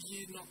worship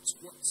ye not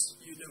what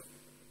you know.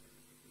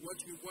 What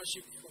we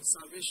worship for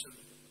salvation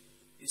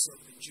is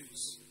of the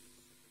Jews.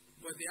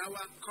 But the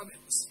hour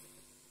cometh,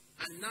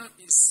 and now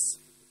is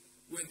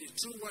when the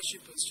true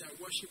worshippers shall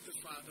worship the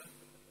Father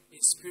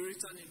in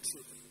spirit and in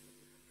truth,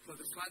 for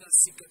the Father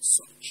seeketh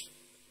such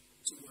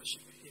to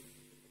worship him.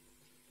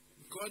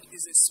 God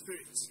is a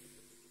spirit,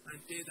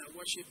 and they that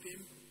worship him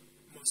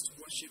must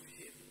worship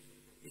him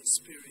in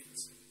spirit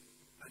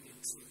and in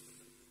truth.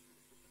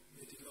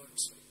 May the Lord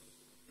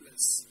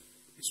bless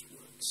his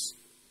words.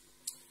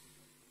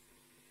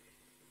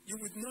 You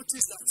would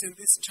notice that in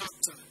this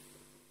chapter,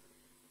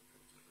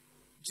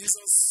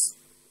 Jesus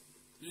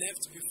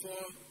left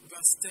before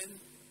verse 10.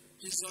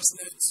 Jesus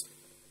left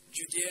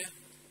Judea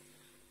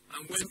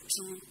and went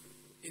through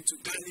into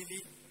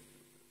Galilee,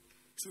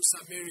 through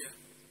Samaria.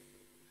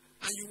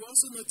 And you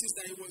also notice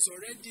that he was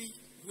already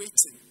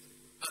waiting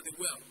at the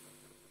well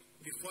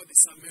before the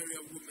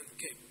Samaria woman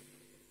came.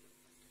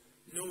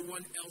 No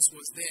one else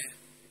was there.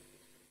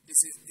 The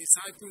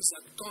disciples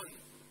had gone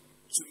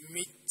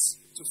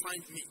to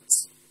find meat.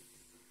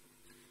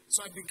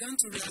 So I began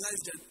to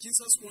realize that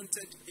Jesus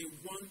wanted a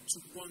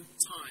one-to-one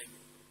time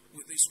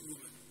with this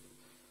woman,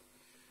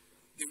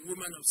 the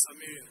woman of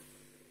Samaria.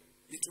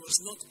 It was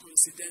not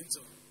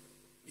coincidental,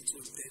 it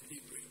was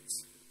deliberate.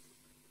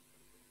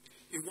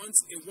 He wants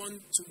a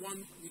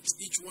one-to-one with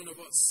each one of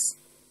us.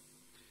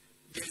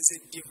 There is a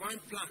divine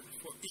plan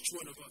for each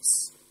one of us,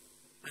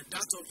 and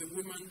that of the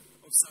woman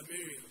of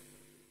Samaria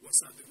was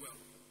at the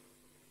well.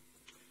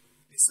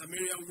 The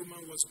Samaritan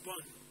woman was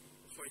born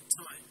for a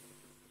time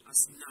as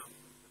now.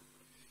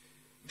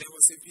 There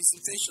was a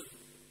visitation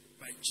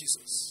by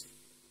Jesus.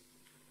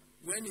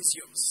 When is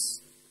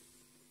yours?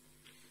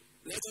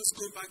 Let us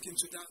go back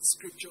into that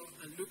scripture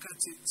and look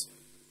at it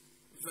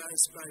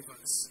verse by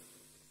verse.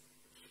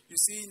 You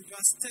see, in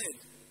verse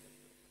 10,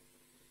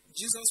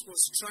 Jesus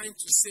was trying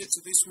to say to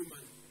this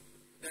woman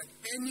that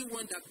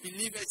anyone that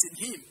believeth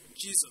in him,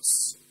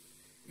 Jesus,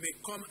 may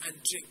come and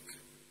drink,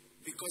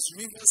 because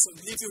rivers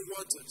of living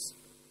waters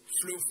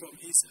flow from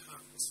his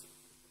heart.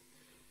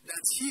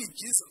 That he,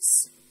 Jesus,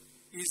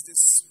 is the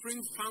spring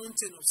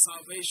fountain of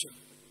salvation,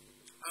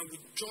 and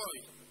with joy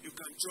you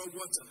can draw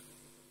water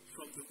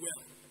from the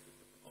well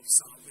of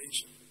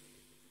salvation.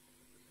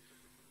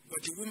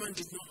 But the woman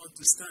did not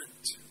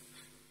understand.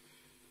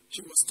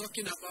 She was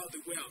talking about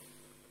the well,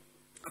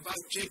 about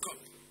Jacob,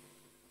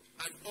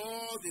 and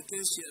all the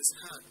things she has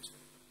heard,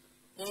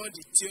 all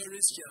the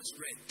theories she has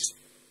read.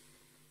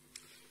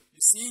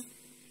 You see,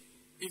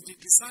 if the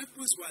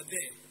disciples were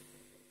there,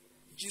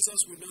 Jesus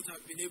would not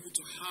have been able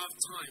to have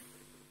time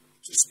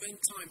to spend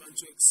time and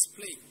to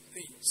explain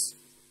things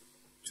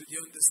to the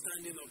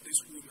understanding of this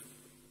woman.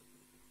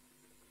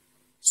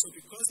 So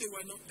because they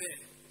were not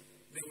there,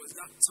 there was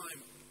that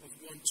time of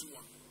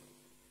one-to-one.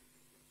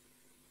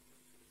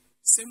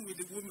 Same with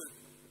the woman.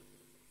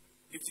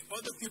 If the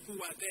other people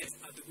were there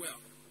at the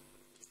well,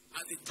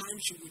 at the time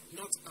she would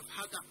not have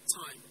had that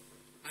time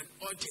and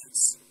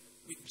audience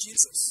with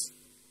Jesus.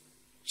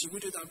 She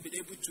wouldn't have been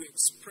able to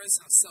express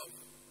herself,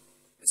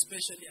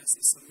 especially as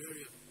a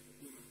Samaritan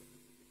woman.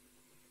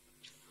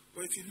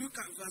 But if you look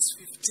at verse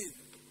 15,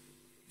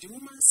 the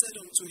woman said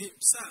unto him,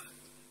 Sir,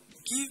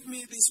 give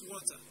me this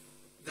water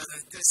that I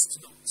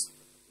thirst not,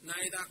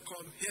 neither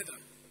come hither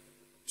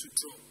to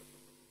draw.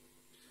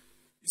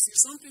 You see,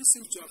 something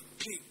seems to have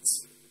clicked,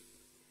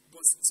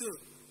 but still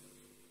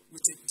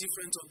with a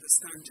different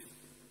understanding.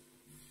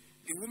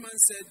 The woman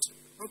said,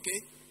 okay,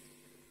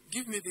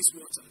 give me this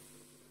water.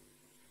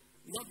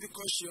 Not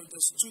because she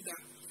understood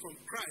that from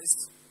Christ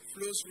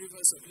flows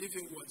rivers of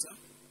living water,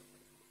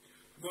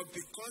 but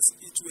because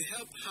it will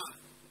help her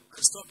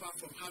and stop her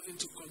from having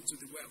to come to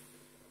the well.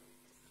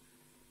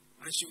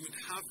 And she would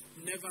have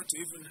never to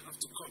even have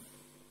to come.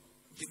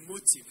 The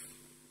motive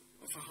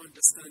of her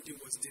understanding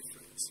was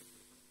different.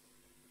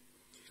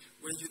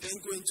 When you then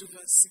go into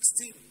verse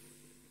 16,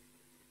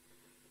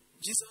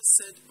 Jesus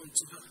said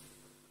unto her,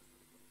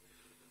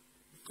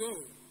 Go,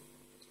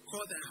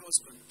 call thy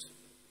husband,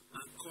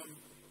 and come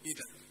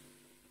hither.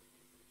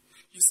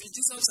 You see,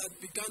 Jesus had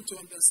begun to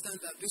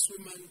understand that this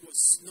woman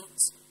was not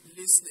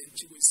listening.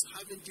 She was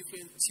having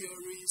different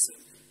theories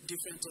and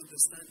different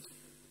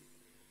understanding.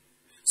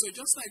 So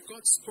just like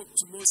God spoke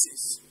to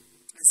Moses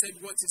and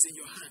said, what is in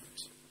your hand?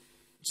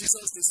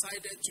 Jesus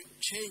decided to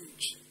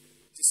change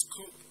the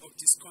scope of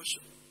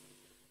discussion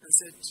and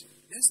said,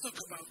 let's talk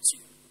about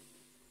you.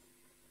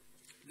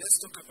 Let's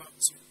talk about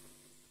you.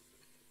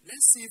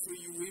 Let's see if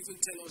you will even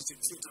tell us the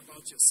truth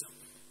about yourself.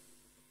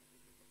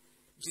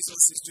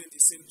 Jesus is doing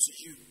the same to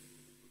you.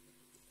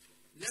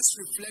 Let's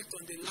reflect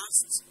on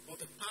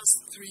the past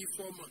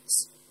 3-4 months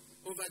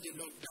over the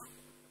lockdown.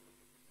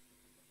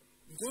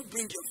 Go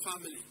bring your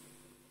family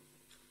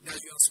that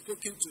you have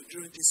spoken to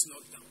during this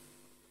lockdown.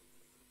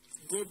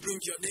 Go bring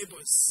your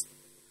neighbors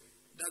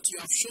that you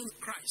have shown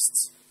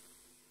Christ,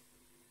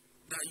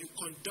 that you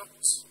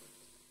conduct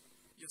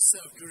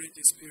yourself during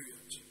this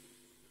period.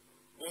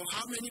 Or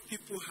how many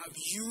people have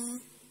you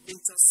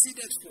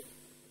interceded for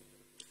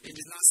in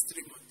the last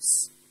 3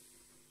 months?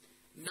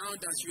 Now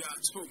that you are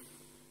at home,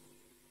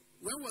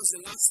 when was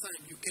the last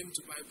time you came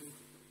to Bible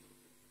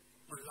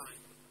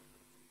online?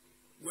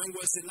 When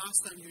was the last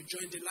time you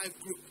joined a live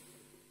group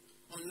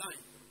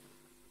online?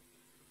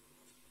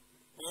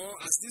 Or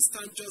has this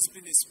time just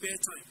been a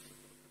spare time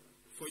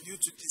for you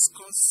to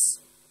discuss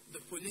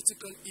the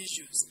political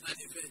issues and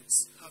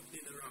events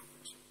happening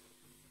around?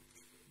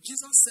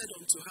 Jesus said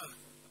unto her,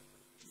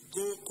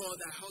 Go call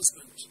thy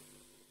husband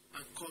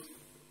and come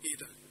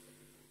hither.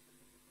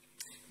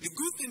 The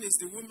good thing is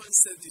the woman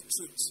said the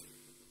truth.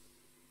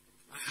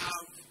 I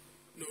have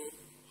no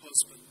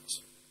husband.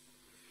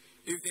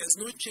 If there's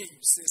no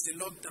change since the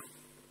lockdown,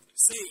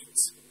 say it.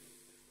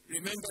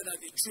 Remember that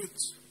the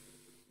truth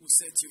will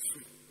set you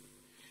free.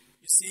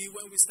 You see,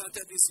 when we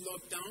started this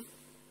lockdown,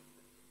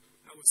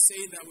 I was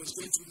saying that I was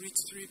going to read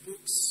 3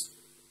 books.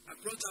 I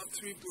brought out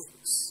 3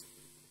 books,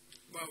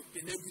 but I've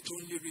been able to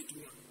only read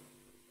 1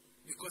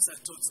 because I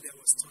thought there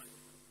was time.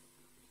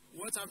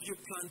 What have you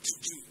planned to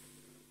do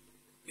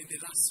in the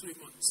last 3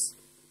 months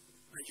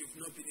and you've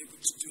not been able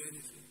to do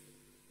anything?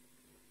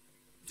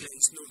 There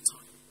is no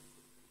time.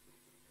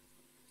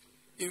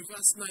 In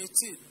verse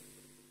 19,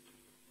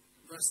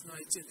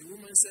 the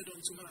woman said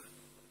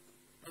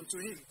unto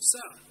him,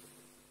 Sir,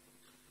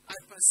 I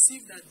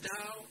perceive that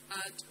thou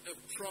art a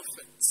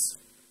prophet.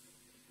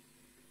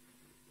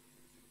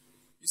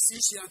 You see,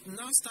 she had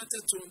now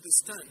started to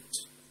understand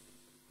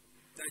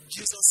that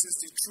Jesus is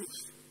the truth.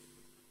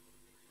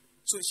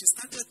 So she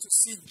started to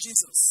see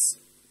Jesus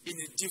in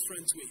a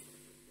different way.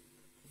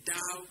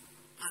 Thou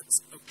art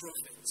a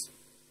prophet.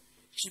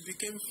 She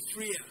became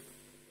freer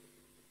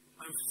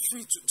and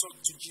free to talk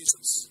to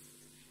Jesus.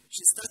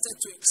 She started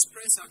to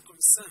express her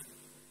concern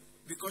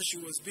because she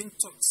was being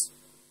taught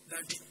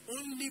that the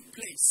only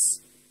place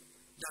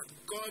that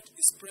God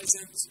is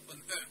present on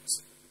earth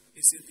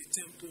is in the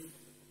temple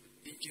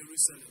in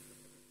Jerusalem.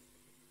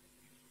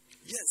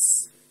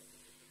 Yes,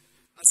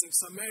 as a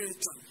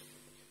Samaritan,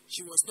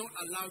 she was not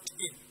allowed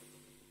in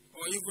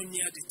or even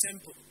near the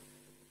temple,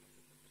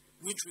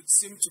 which would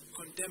seem to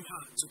condemn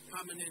her to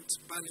permanent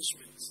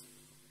banishment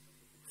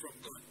from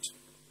God.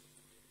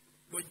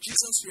 But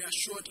Jesus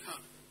reassured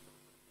her,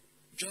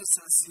 just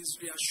as he's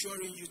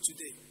reassuring you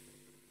today,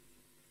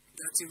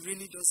 that it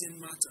really doesn't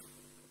matter.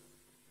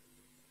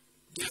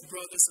 Dear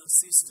brothers and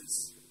sisters,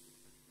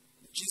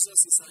 Jesus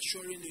is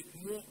assuring it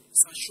more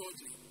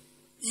assuredly.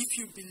 If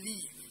you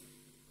believe,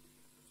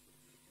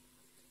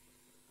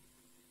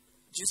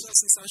 Jesus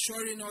is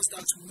assuring us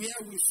that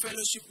where we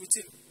fellowship with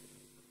him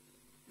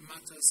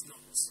matters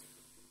not.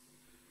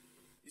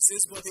 He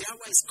says, but the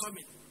hour is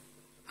coming,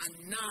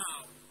 and now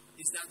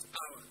is that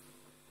hour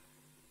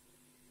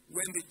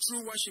when the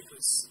true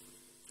worshippers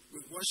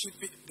will worship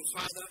the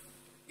Father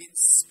in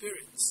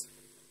spirit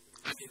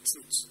and in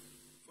truth.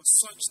 For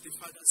such the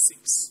Father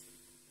seeks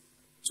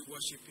to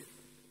worship him.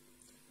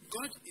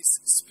 God is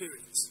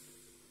spirit,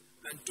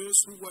 and those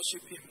who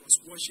worship him must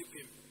worship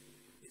him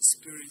in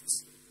spirit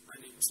and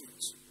in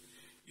truth.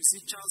 You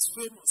see, Charles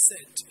Fillmore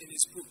said in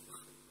his book,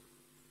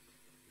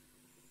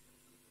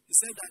 he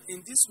said that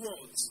in this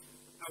world,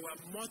 our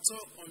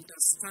mortal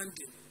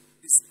understanding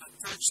is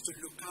attached to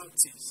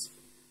localities,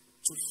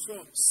 to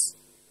forms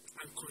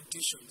and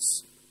conditions.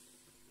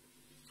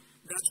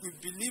 That we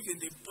believe in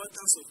the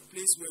importance of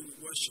place where we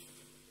worship.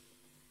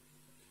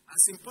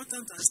 As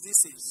important as this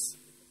is,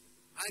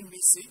 I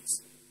miss it,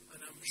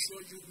 and I'm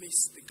sure you miss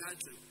the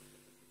gathering.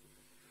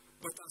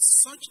 But at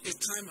such a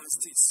time as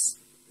this,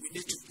 we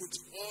need to put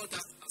all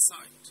that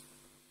aside,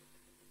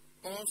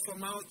 all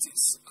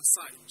formalities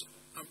aside,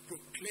 and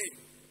proclaim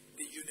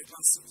the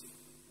university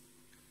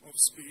of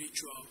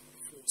spiritual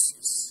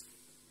forces.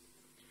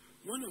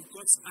 One of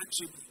God's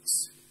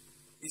attributes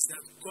is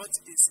that God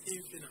is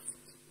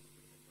infinite,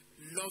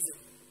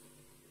 loving,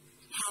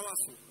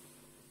 powerful,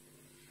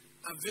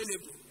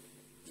 available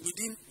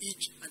within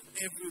each and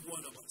every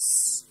one of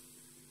us,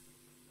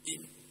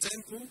 in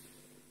temple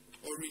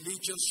or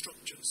religious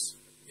structures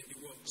in the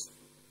world.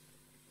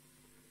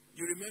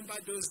 You remember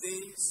those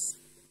days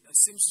that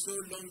seem so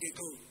long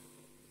ago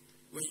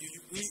when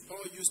we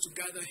all used to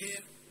gather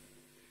here,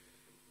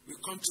 we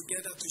come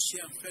together to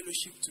share and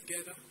fellowship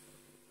together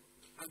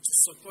and to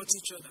support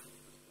each other,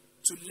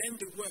 to learn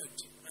the word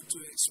and to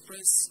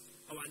express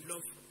our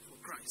love for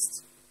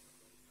Christ.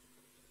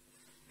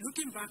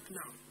 Looking back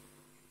now,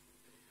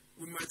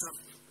 we might have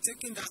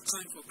taken that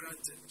time for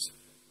granted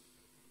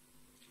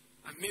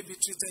and maybe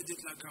treated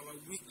it like our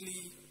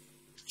weekly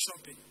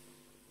shopping,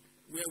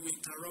 where we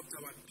interrupt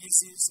our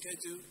busy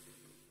schedule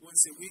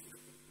once a week,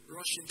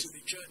 rush into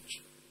the church,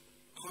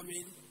 come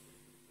in,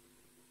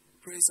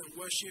 praise and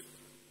worship,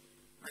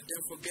 and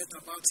then forget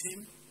about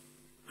him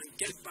and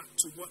get back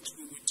to what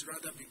we would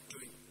rather be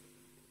doing.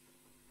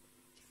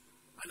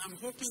 And I'm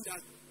hoping that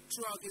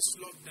throughout this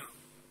lockdown,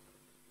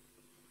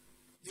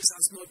 this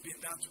has not been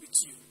that with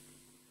you.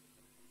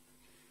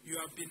 You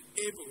have been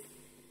able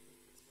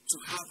to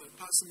have a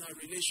personal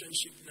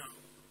relationship now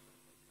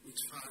with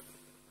Father.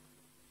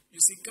 You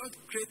see, God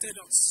created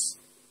us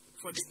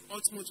for the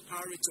ultimate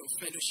priority of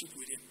fellowship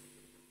with him,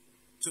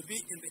 to be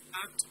in the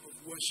act of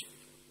worship.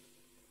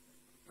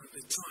 And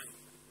the time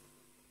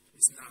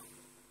is now.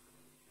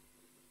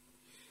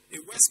 A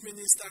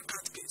Westminster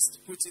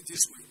catechist puts it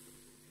this way: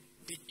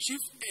 the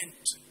chief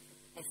end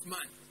of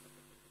man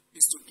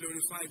is to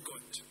glorify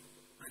God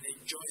and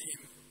enjoy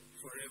him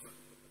forever.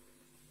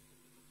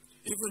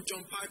 Even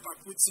John Piper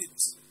puts it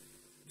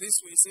this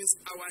way: he says,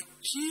 our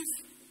chief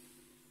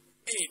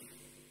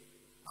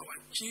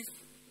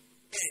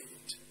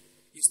end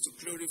is to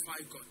glorify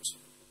God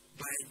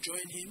by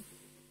enjoying him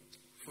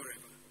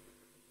forever.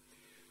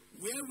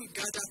 Where we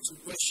gather to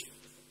worship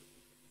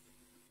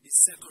is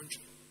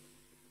secondary.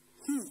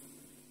 Who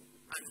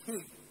and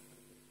whom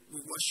we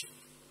worship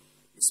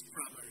is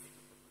primary.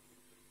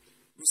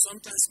 We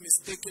sometimes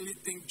mistakenly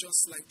think,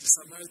 just like the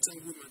Samaritan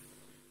woman,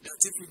 that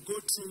if we go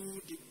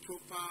through the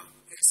proper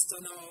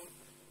external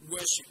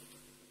worship,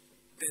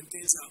 then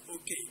things are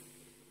okay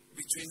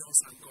between us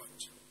and God.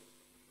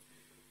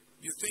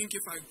 You think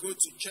if I go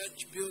to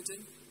church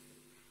building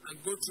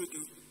and go through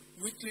the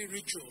weekly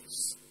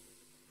rituals,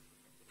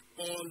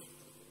 all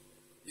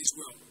is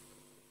well.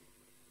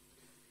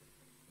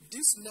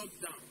 This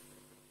lockdown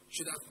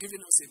should have given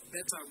us a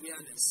better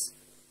awareness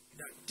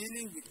that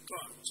dealing with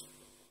God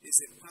is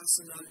a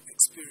personal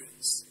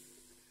experience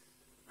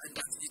and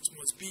that it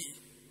must be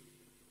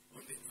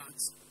on the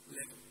heart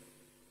level.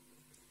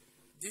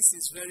 This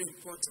is very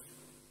important.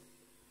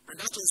 And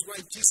that was why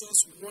Jesus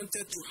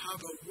wanted to have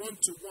a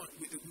one-to-one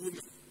with the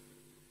woman,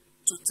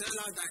 to tell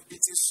her that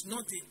it is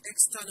not the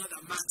external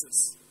that matters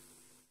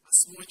as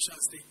much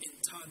as the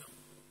internal.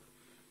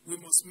 We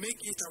must make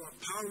it our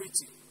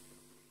priority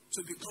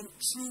to become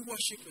true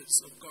worshippers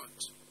of God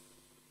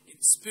in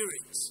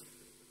spirit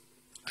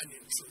and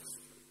in truth.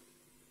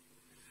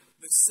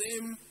 The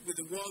same with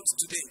the world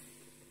today.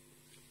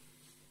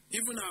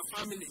 Even our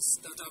families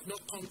that have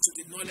not come to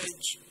the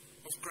knowledge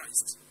of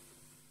Christ,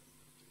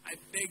 I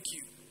beg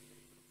you,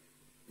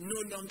 no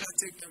longer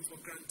take them for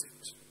granted.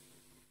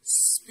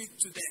 Speak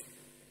to them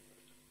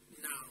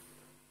now.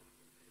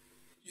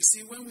 You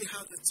see, when we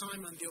had the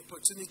time and the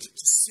opportunity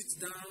to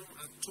sit down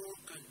and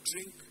talk and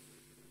drink,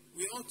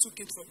 we all took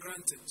it for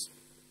granted.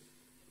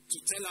 To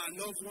tell our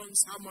loved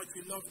ones how much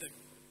we love them,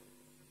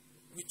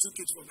 we took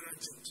it for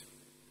granted.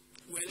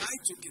 Well, I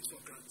took it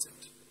for granted.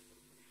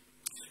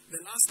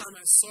 The last time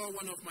I saw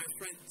one of my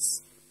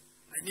friends,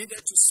 I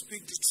needed to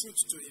speak the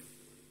truth to him.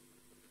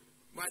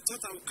 But I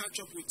thought I would catch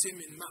up with him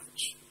in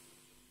March.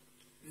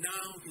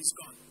 Now he's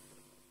gone.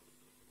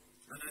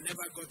 And I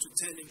never got to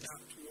tell him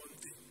that one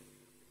thing.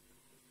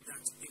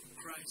 That in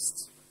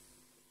Christ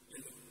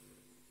alone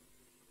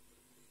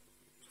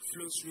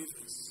flows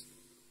rivers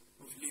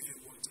of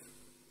living water.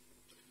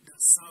 That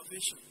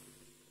salvation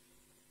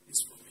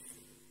is for me.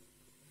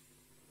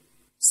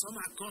 Some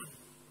are gone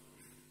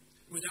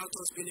without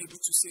us being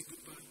able to say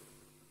goodbye.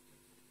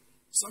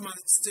 Some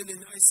are still in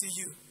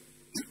ICU,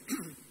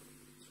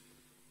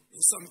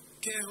 in some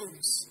care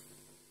homes,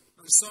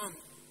 and some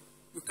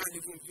we can't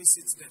even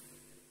visit them.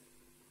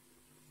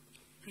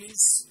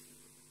 Please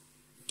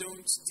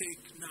don't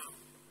take now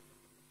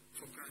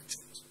for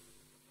granted.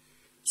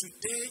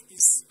 Today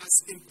is as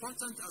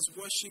important as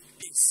worship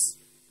is.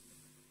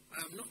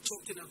 I am not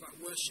talking about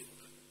worship.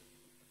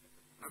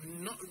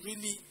 I'm not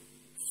really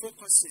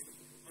focusing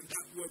on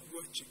that word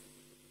worship,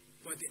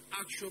 but the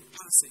actual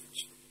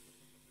passage.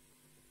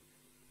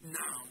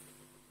 Now,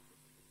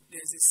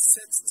 there's a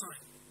set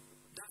time.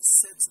 That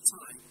set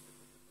time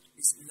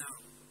is now.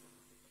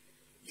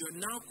 Your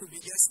now could be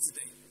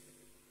yesterday.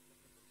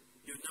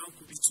 Your now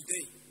could be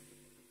today.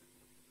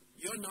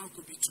 Your now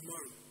could be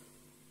tomorrow.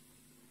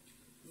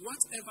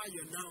 Whatever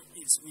your now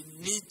is, we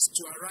need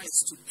to arise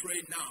to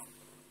pray now.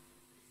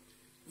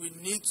 We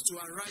need to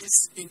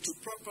arise into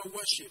proper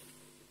worship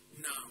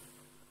now.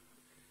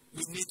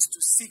 We need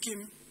to seek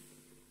Him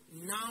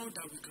now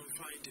that we can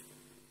find Him.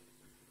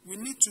 We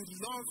need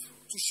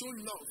to show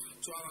love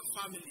to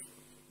our family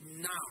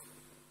now,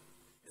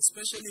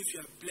 especially if you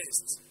are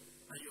blessed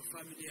and your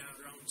family are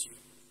around you.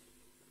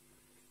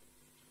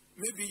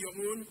 Maybe your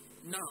own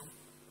now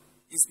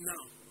is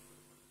now.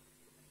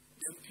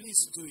 Then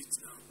please do it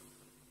now.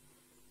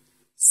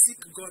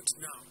 Seek God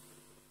now.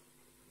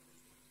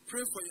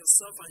 Pray for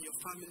yourself and your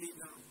family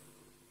now.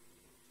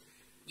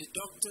 The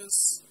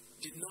doctors,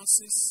 the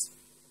nurses,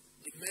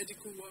 the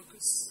medical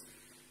workers,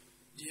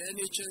 the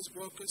NHS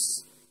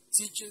workers,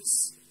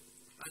 teachers,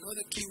 and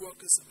other key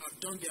workers have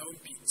done their own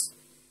bit.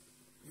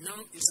 Now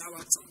is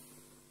our time.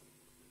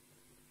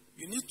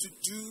 You need to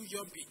do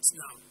your bit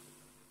now.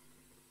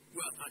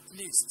 Well, at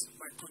least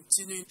by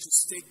continuing to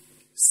stay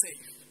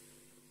safe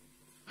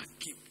and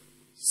keep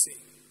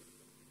safe.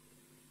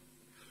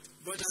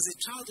 But as a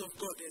child of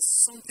God, there's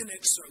something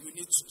extra we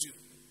need to do.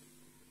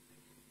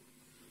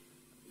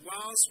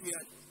 Whilst we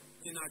are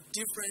in our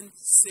different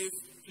safe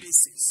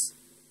places,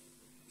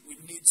 we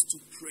need to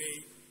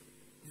pray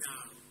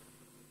now.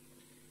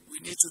 We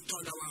need to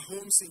turn our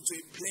homes into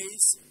a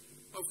place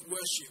of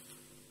worship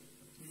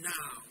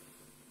now.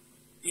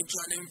 Into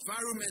an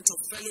environment of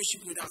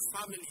fellowship with our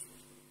family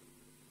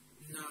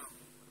now.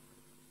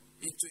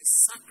 Into a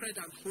sacred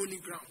and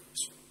holy ground.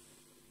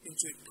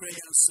 Into a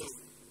prayer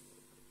zone.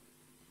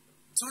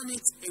 Turn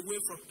it away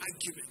from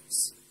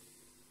arguments,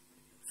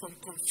 from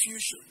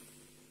confusion,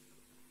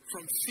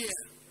 from fear,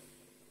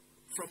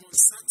 from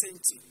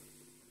uncertainty,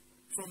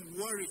 from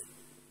worry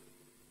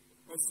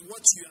of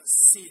what you are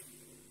seeing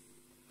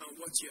and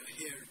what you are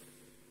hearing.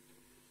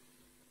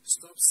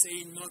 Stop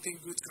saying nothing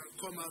good can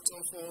come out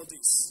of all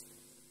this.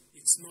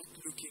 It's not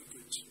looking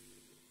good.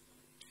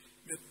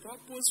 The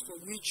purpose for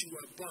which you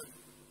were born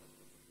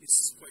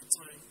is for a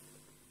time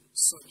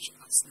such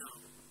as now.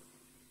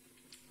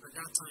 And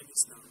that time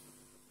is now.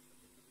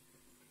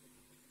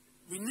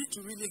 We need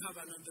to really have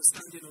an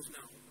understanding of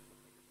now.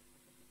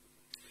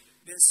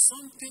 There's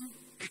something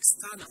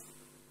external.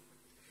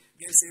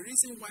 There's a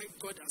reason why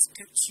God has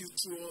kept you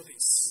through all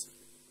this.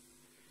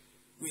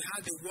 We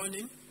had a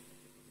warning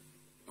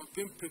of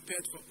being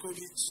prepared for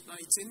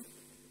COVID-19.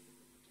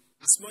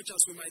 As much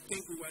as we might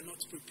think we were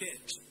not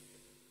prepared,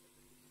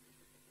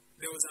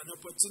 there was an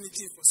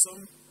opportunity for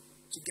some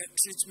to get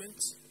treatment,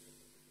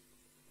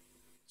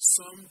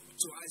 some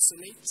to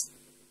isolate,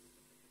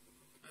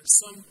 and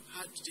some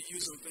had the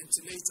use of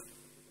ventilator.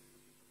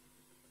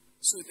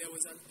 So there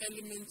was an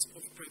element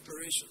of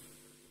preparation.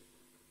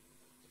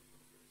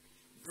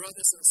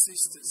 Brothers and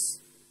sisters,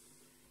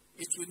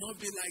 it will not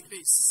be like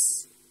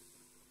this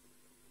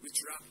with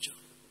rapture.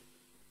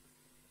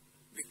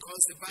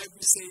 Because the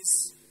Bible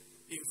says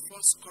in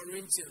 1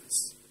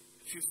 Corinthians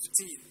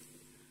 15,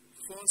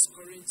 verse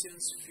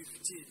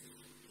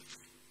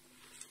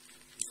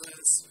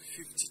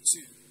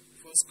 52.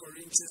 1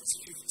 Corinthians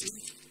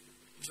 15,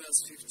 verse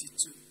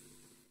 52.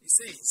 It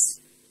says,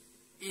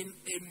 in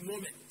a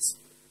moment,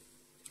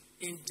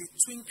 in the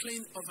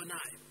twinkling of an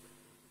eye,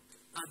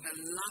 at the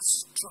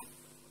last trump,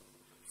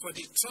 for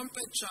the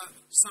trumpet shall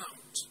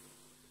sound,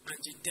 and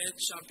the dead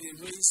shall be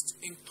raised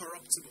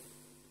incorruptible,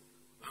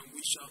 and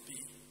we shall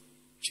be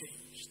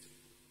changed.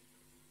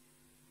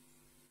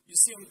 You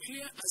see,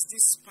 unclear as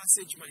this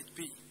passage might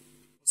be,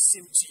 or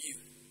seem to you,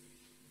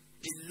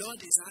 the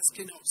Lord is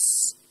asking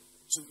us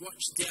to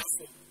watch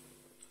therefore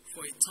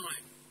for a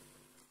time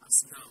as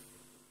now.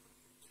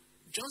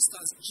 Just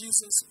as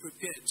Jesus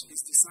prepared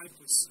his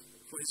disciples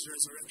for his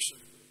resurrection,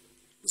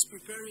 he's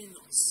preparing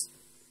us.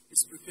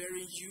 He's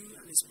preparing you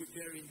and he's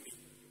preparing me.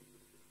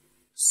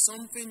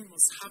 Something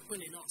must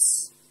happen in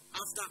us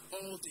after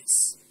all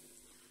this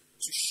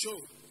to show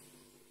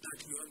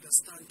that you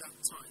understand that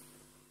time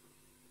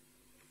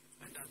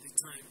and that the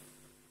time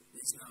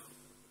is now.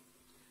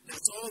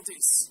 That all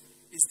this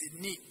is the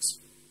need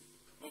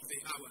of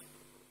the hour.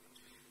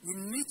 We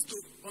need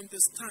to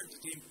understand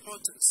the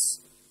importance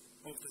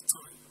of the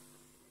time.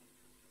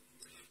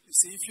 You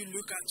see, if you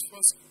look at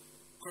 1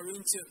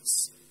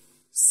 Corinthians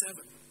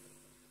 7,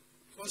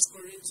 1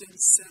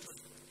 Corinthians 7,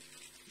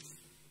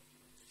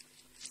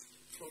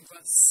 from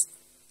verse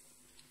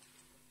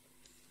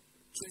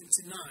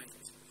 29,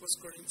 1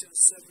 Corinthians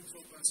 7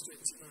 from verse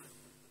 29.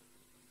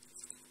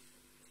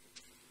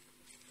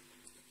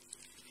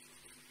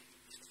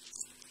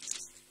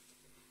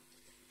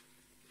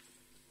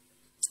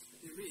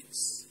 It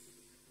reads,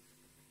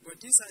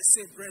 "But this I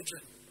say,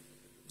 brethren,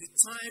 the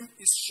time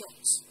is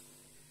short.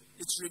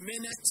 It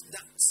remaineth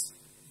that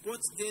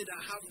both they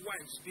that have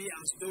wives be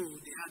as though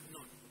they had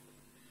none,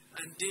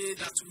 and they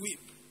that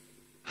weep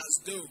as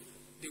though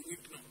they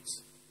weep not,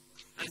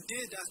 and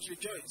they that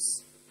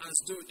rejoice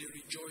as though they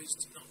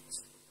rejoiced not,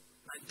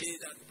 and they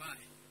that buy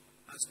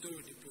as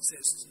though they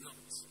possessed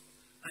not,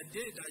 and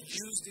they that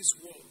use this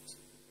world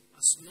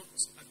as not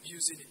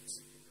abusing it.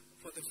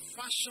 For the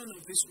fashion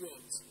of this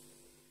world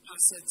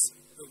passeth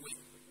away.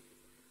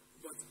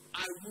 But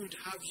I would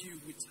have you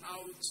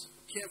without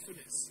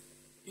carefulness.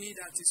 He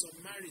that is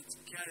unmarried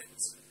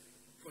careth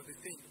for the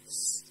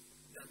things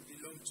that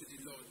belong to the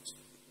Lord,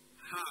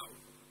 how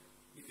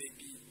he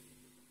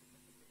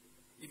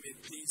may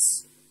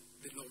please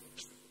the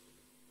Lord."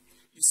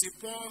 You see,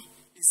 Paul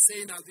is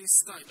saying at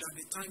this time that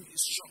the time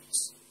is short,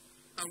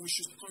 and we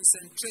should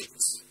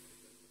concentrate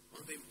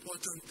on the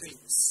important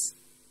things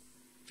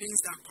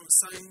that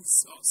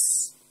concerns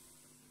us,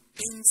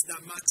 things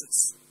that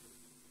matters,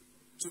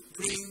 to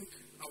bring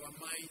our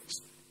mind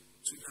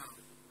to now.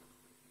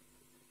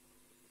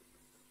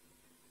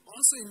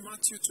 Also in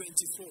Matthew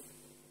 24,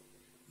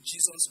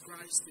 Jesus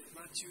Christ in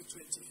Matthew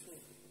 24.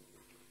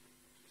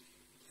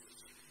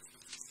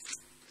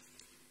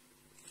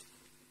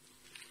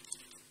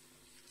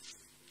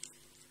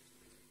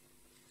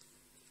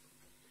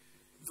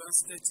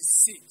 Verse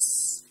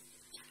 36.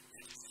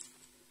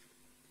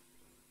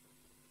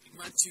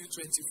 Matthew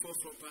 24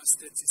 from verse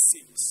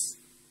 36.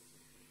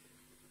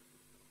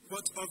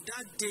 "But of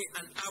that day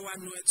and hour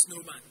knoweth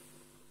no man,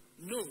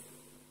 no,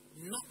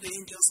 not the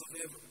angels of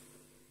heaven,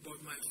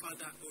 but my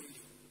Father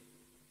only.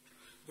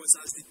 But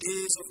as the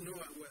days of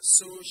Noah were,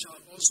 so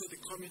shall also the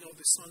coming of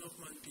the Son of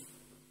Man be.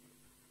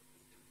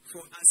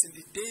 For as in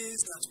the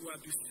days that were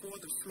before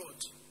the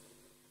flood,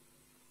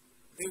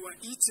 they were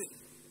eating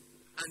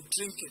and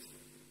drinking,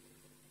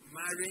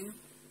 marrying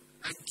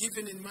and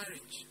giving in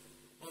marriage,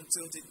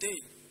 until the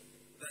day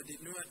that the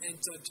Noah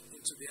entered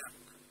into the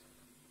ark,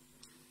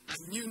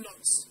 and knew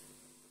not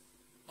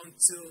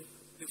until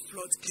the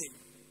flood came,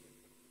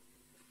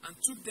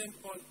 and took them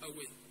all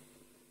away.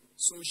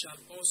 So shall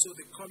also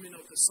the coming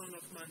of the Son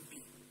of Man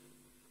be.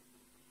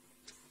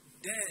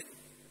 Then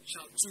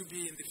shall two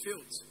be in the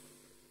field,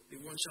 the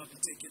one shall be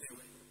taken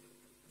away,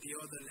 the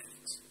other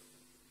left.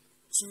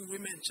 Two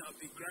women shall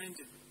be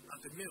grinding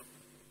at the mill,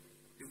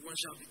 the one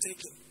shall be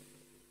taken,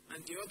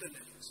 and the other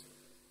left.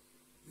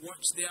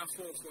 Watch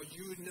therefore, for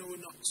you know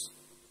not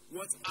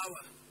what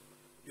hour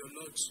your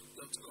Lord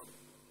doth come.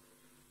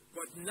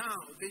 But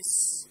know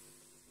this,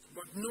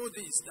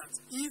 that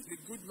if the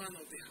good man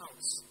of the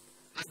house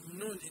had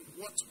known in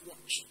what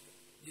watch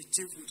the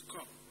thief would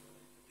come,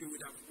 he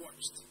would have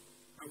watched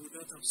and would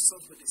not have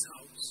suffered his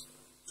house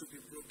to be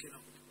broken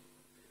up.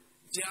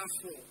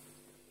 Therefore,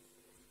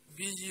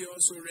 be ye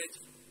also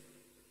ready,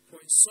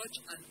 for in such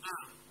an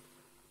hour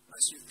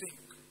as you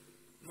think,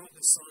 not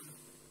the Son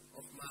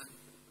of Man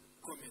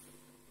coming."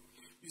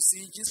 You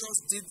see,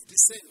 Jesus did the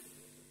same.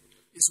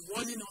 He's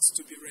warning us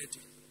to be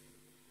ready.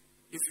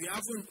 If we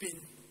haven't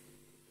been,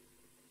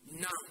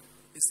 now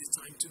is the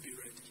time to be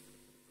ready.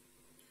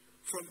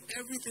 From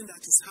everything that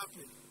is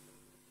happening,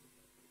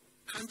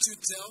 can't you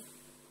tell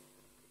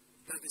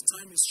that the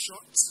time is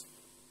short?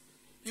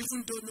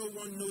 Even though no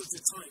one knows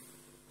the time,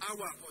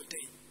 hour or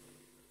day.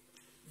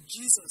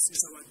 Jesus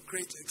is our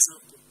great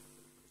example,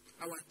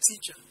 our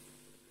teacher,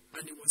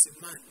 and he was a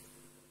man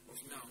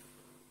of now.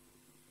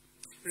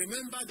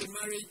 Remember the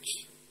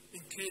marriage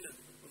in Cana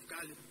of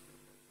Galilee?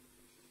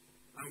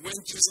 And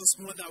when Jesus'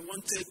 mother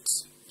wanted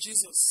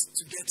Jesus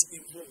to get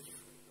involved,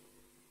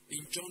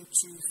 in John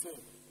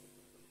 2:4,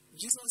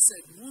 Jesus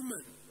said,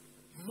 "Woman,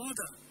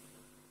 mother,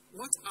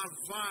 what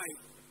have I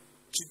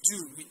to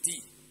do with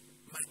thee?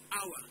 My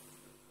hour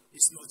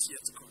is not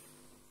yet come."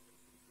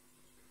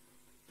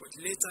 But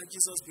later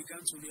Jesus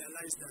began to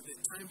realize that the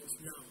time of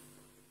now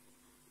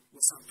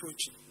was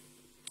approaching.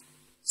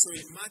 So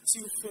in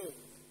Matthew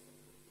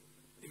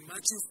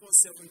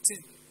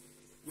 4:17,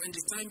 when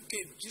the time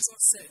came,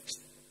 Jesus said,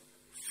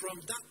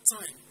 from that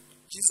time,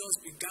 Jesus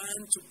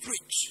began to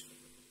preach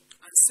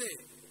and say,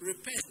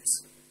 "Repent,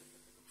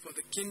 for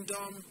the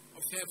kingdom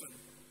of heaven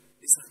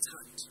is at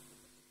hand."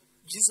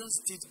 Jesus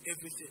did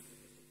everything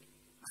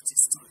at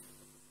his time.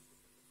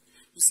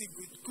 You see,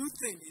 good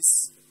thing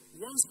is,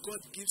 once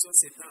God gives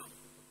us a now,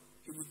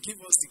 he will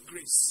give us the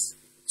grace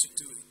to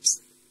do it.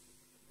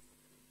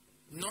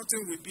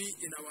 Nothing will be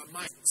in our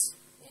might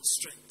or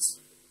strength.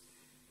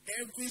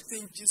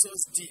 Everything Jesus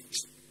did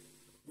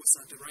was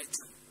at the right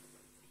time.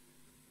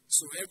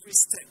 So every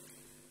step,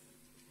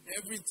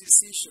 every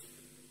decision,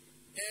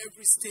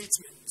 every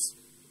statement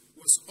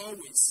was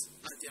always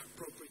at the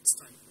appropriate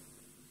time.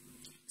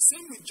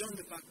 Same with John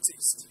the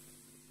Baptist.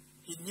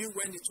 He knew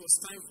when it was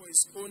time for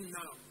his own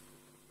now.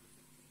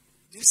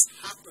 This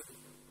happened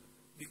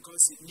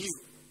because he knew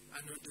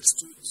and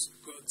understood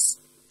God's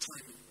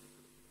timing.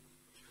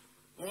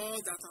 All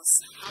that has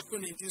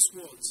happened in this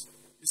world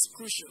is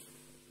crucial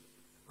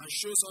and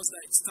shows us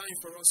that it's time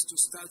for us to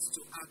start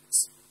to act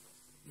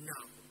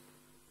now.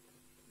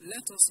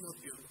 Let us not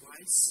be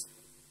unwise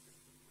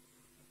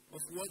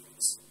of what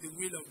the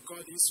will of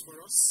God is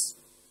for us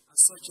at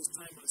such a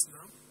time as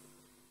now.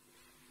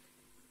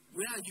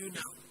 Where are you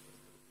now?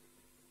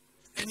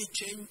 Any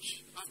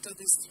change after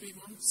these 3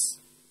 months?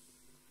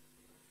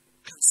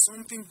 Can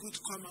something good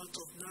come out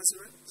of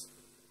Nazareth?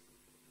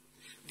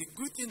 The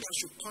good thing that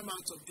should come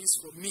out of this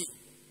for me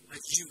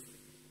and you,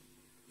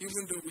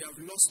 even though we have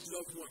lost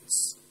loved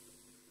ones,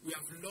 we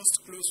have lost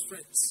close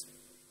friends,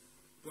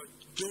 but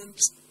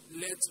don't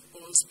let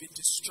us be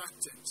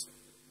distracted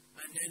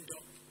and end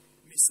up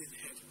missing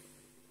heaven.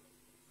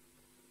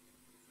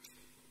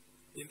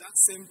 In that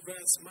same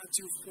verse,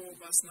 Matthew 4,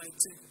 verse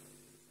 19,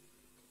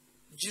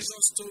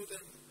 Jesus told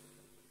them,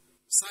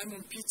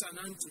 Simon, Peter, and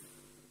Andrew,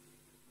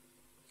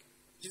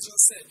 Jesus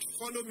said,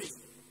 follow me.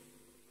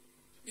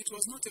 It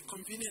was not a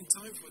convenient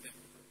time for them.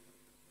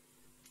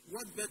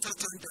 What better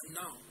time than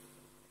now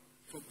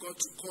for God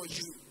to call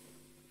you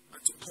and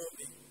to call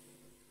me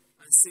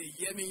and say,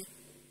 Yemi,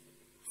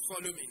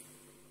 follow me,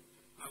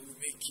 I will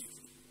make you.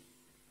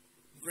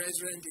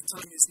 Brethren, the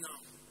time is now.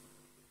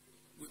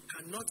 We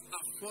cannot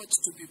afford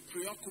to be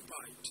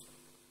preoccupied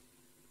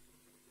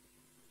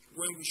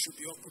when we should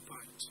be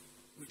occupied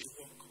with the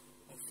work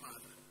of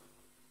Father.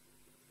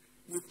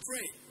 We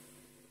pray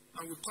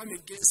and we come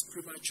against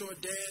premature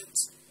death.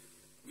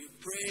 We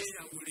pray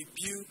and we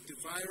rebuke the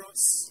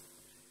virus.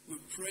 We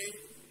pray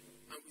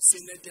and we say,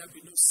 let there be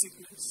no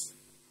sickness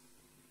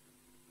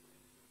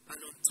and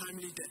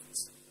untimely death.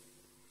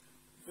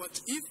 But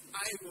if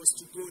I was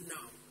to go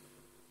now,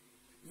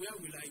 where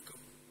will I go?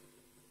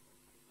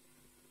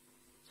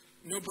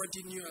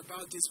 Nobody knew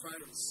about this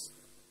virus,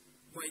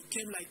 but it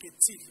came like a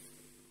thief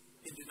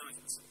in the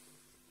night.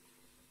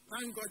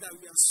 Thank God that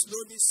we are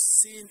slowly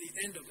seeing the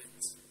end of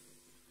it.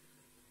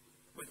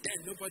 But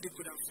then nobody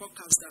could have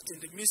forecast that in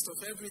the midst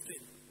of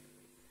everything,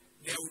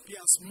 there will be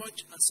as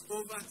much as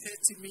over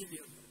 30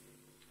 million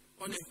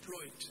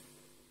unemployed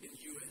in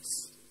the U.S.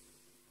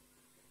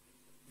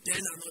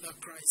 Then another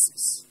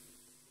crisis,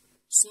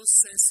 so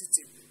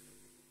sensitive,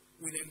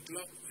 will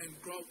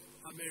engulf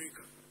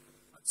America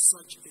at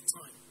such a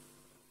time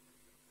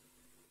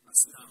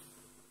as now.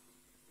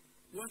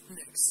 What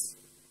next?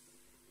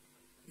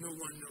 No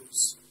one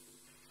knows.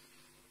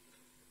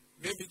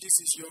 Maybe this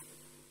is your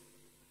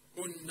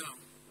own now,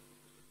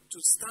 to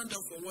stand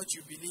up for what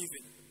you believe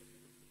in.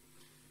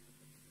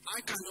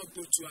 I cannot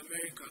go to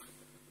America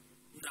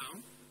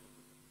now.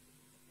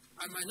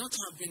 I might not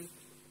have been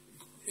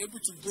able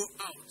to go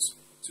out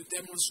to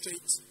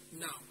demonstrate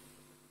now.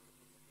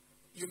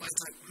 You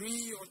might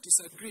agree or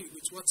disagree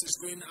with what is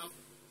going on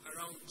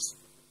around.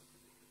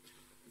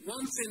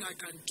 One thing I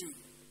can do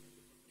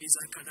is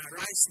I can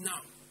arise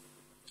now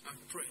and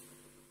pray.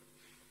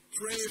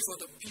 Pray for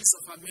the peace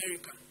of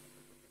America.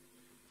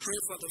 Pray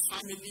for the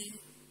family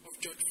of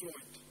George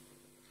Floyd.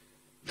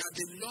 That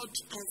the Lord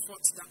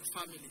comfort that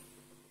family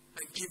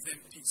and give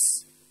them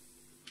peace.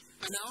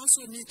 And I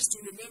also need to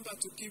remember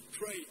to keep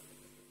praying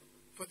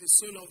for the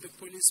soul of the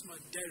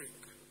policeman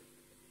Derek,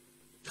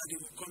 that he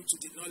will come to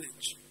the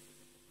knowledge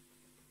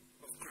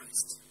of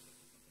Christ.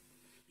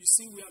 You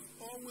see, we have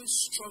always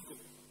struggled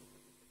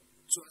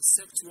to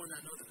accept one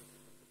another.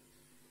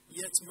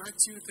 Yet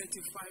Matthew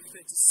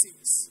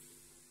 35:36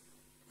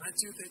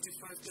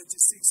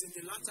 in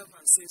the latter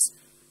verse says,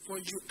 for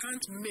you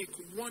can't make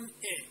one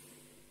hair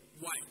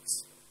white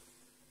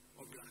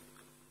or black.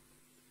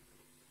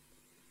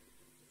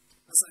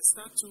 As I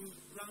start to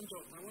round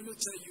up, I want to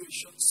tell you a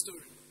short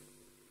story.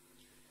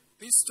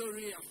 This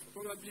story I've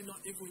probably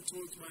not even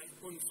told my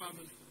own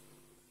family.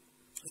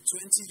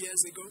 20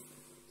 years ago,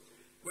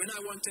 when I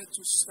wanted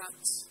to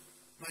start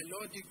my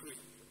law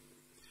degree,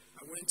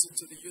 I went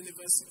into the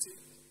university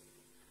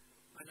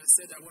and I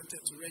said I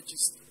wanted to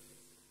register.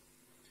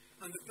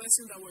 And the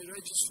person that was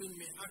registering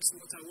me asked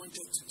what I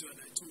wanted to do, and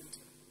I told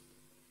him.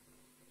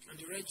 And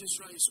the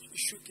registrar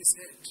shook his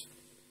head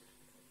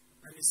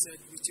and he said,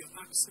 with your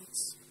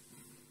accents,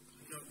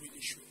 I'm not really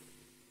sure.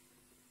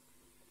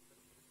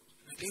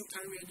 I didn't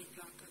carry any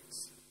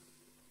placards.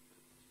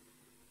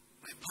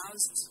 I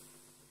passed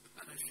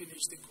and I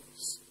finished the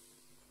course.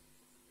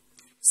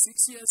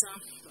 6 years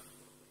after,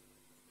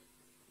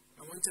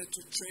 I wanted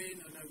to train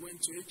and I went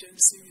to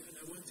agency and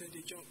I wanted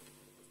a job.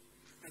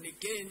 And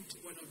again,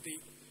 one of the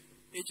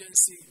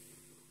agency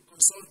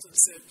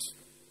consultants said,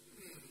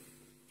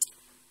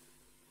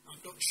 I'm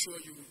not sure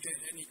you will get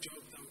any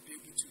job that will be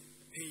able to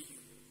pay you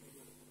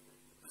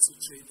as a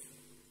trainer.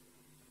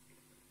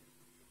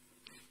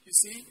 You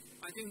see,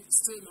 I think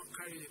still not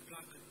carrying a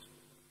placard.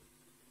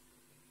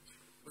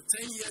 But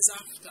 10 years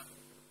after,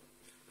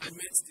 I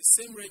met the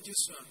same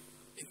registrar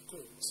in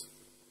court,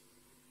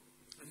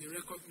 and he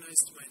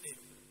recognized my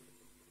name.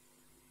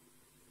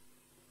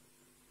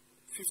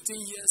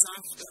 15 years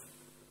after,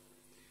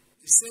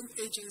 the same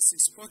agency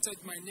spotted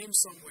my name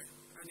somewhere,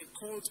 and he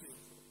called me.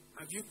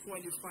 Have you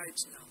qualified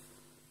now?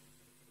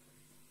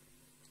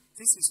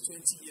 This is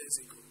 20 years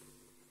ago.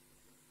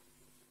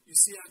 You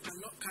see, I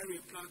cannot carry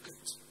a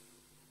placard,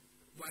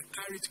 but I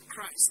carried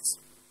Christ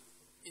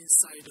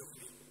inside of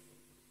me.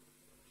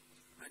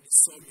 And he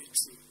saw me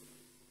through.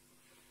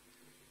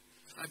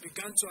 I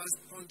began to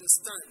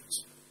understand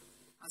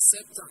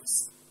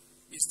acceptance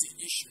is the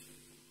issue.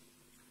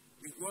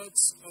 The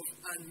words of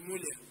Anne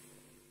Muller.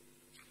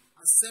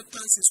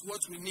 Acceptance is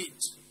what we need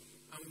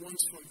and want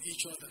from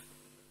each other.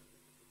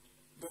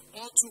 But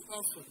all too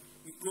often,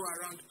 we go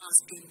around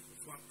asking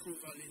for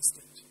approval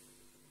instead.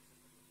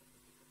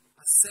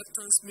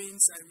 Acceptance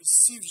means I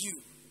receive you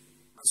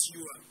as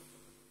you are.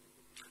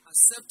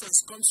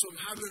 Acceptance comes from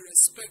having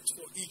respect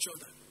for each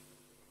other.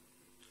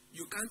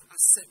 You can't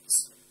accept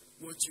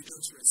what you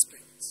don't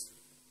respect.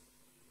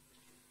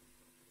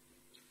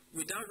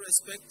 Without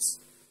respect,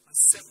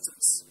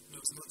 acceptance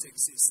does not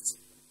exist.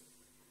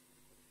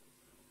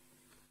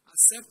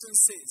 Acceptance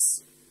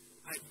says,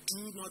 I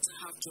do not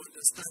have to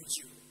understand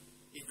you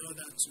in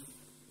order to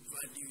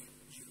value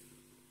you.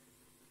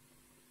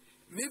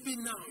 Maybe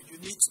now you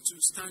need to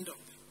stand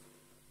up.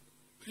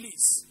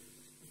 Please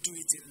do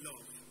it in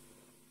love.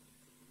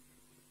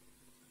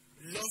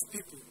 Love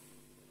people,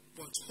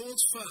 but hold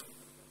firm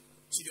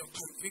to your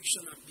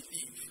conviction and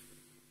belief.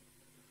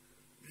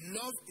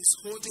 Love is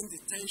holding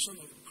the tension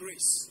of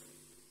grace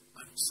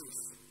and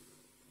truth.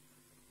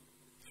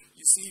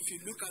 You see, if you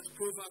look at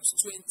Proverbs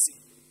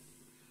 20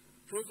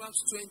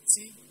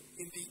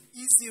 in the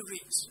easy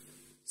read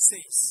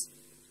says,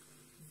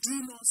 do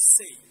not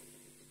say,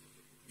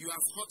 you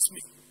have hurt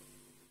me,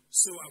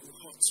 so I will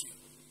hurt you.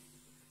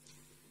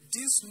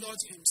 This Lord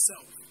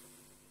himself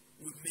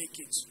will make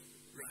it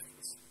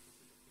right.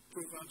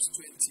 Proverbs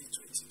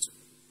 20:22.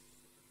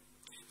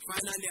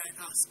 Finally, I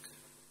ask,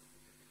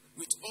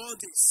 with all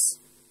this,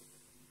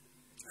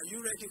 are you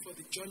ready for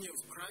the journey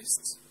of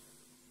Christ?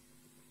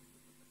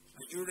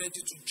 Are you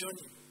ready to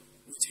journey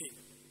with him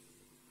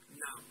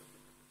now?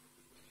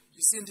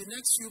 You see, in the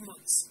next few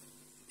months,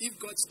 if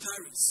God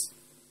tarries,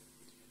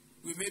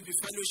 we may be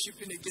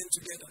fellowshipping again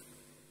together,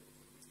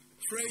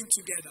 praying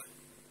together,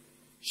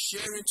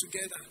 sharing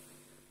together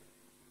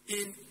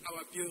in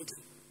our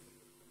building.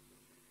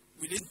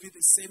 Will it be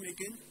the same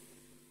again?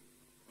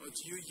 Or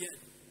do you yearn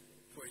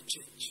for a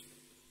change?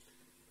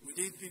 Will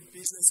it be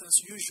business as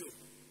usual?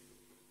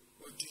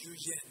 Or do you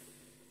yearn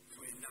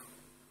for a now?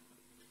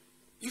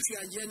 If you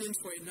are yearning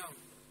for a now,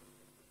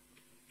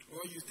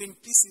 or you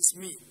think this is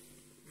me,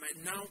 my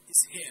now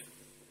is here,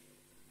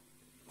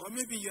 or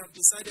maybe you have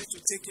decided to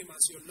take him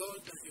as your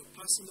Lord and your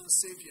personal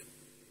Savior,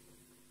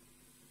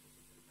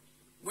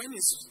 when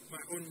is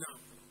my own now?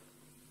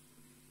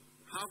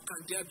 How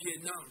can there be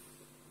a now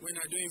when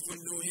I don't even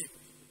know him?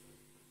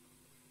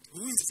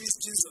 Who is this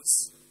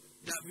Jesus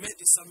that met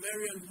the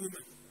Samaritan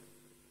woman?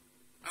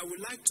 I would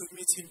like to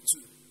meet him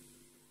too.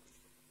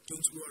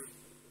 Don't worry.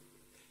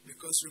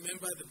 Because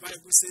remember, the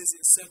Bible says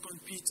in 2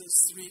 Peter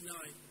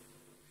 3:9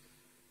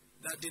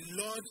 that the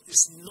Lord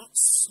is not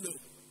slow.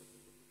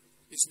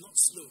 Is not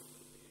slow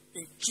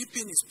in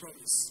keeping his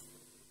promise,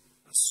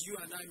 as you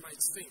and I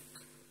might think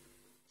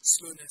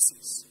slowness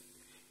is.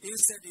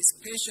 Instead, he's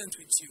patient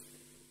with you,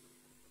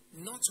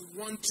 not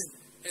wanting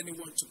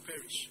anyone to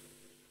perish,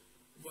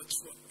 but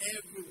for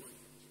everyone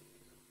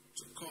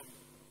to come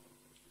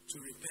to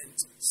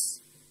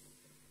repentance.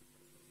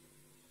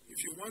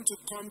 If you want to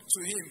come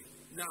to him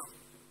now,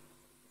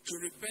 to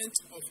repent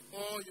of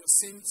all your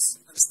sins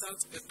and start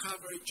a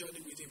Calvary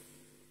journey with him,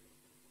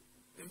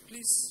 then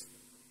please,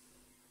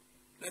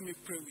 let me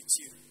pray with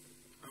you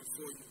and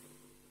for you.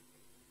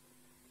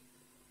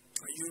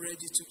 Are you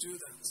ready to do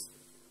that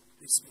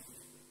this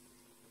morning?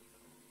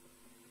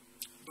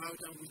 Bow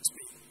down with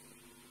me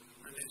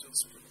and let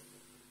us pray.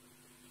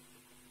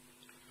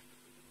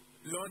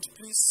 Lord,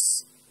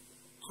 please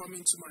come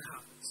into my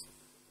heart.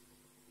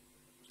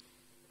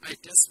 I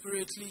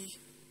desperately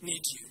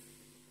need you.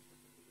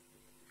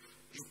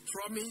 You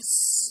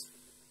promise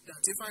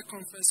that if I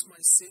confess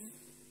my sin,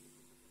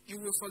 you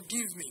will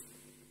forgive me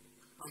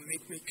and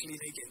make me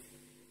clean again.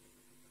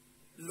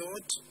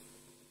 Lord,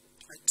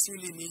 I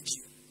truly need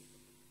you.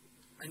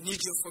 I need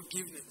your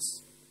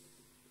forgiveness.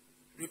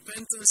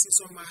 Repentance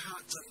is on my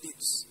heart and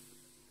lips.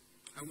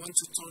 I want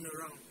to turn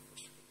around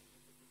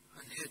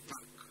and head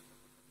back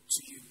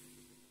to you.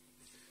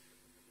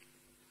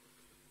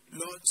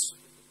 Lord,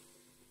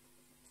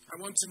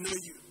 I want to know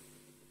you.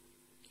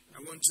 I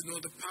want to know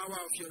the power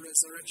of your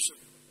resurrection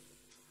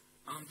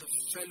and the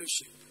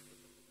fellowship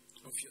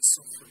of your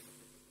suffering.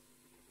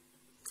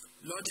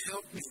 Lord,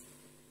 help me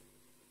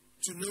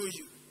to know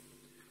you,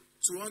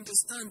 to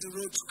understand the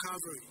road to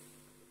Calvary,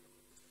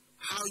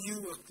 how you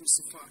were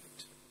crucified,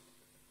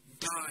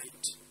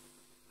 died,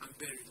 and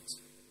buried.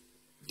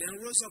 then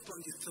rose up on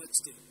the third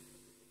day.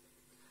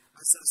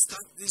 As I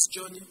start this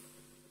journey,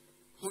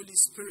 Holy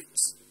Spirit,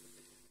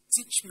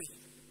 teach me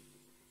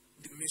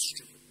the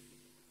mystery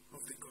of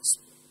the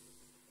gospel.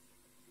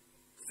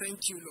 Thank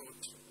you,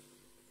 Lord,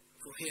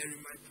 for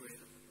hearing my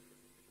prayer.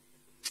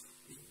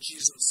 In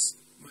Jesus'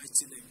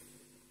 mighty name,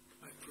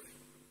 I pray.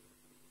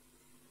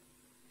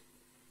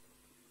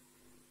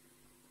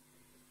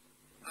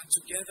 And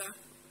together,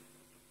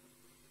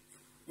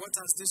 what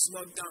has this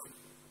lockdown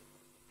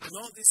and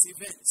all these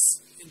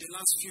events in the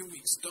last few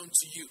weeks done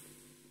to you?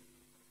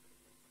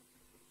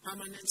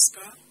 Permanent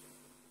scar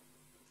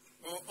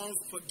or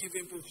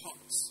unforgivable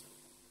hurt?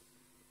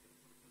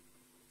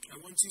 I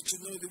want you to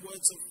know the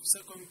words of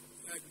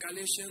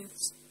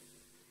Galatians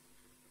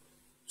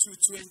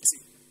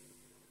 2:20.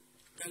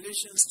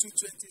 Galatians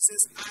 2:20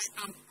 says, I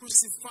am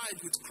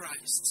crucified with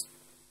Christ.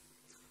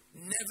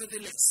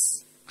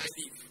 Nevertheless, I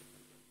live.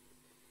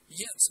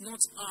 Yet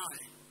not I,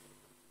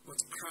 but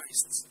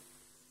Christ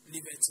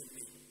liveth in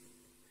me.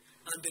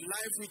 And the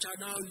life which I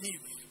now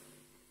live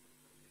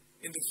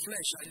in the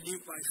flesh, I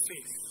live by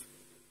faith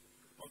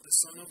of the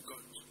Son of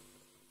God,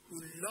 who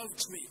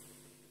loved me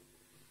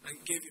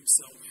and gave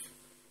himself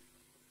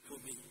for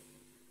me.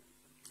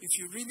 If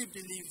you really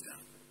believe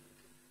that,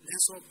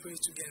 let's all pray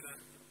together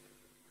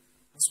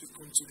as we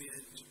come to the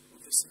end of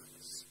the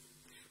service.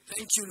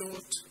 Thank you,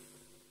 Lord.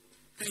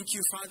 Thank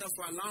you, Father,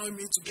 for allowing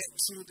me to get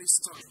through this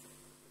time.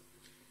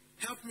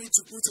 Help me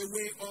to put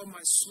away all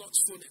my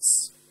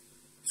slothfulness,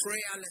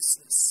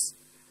 prayerlessness,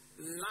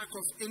 lack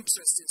of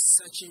interest in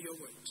searching your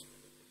word.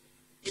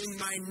 In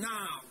my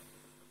now,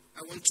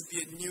 I want to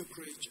be a new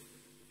creature.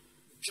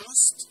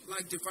 Just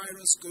like the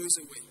virus goes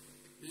away,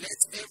 let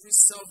every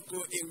self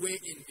go away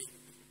in me,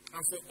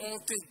 and for all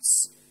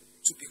things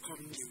to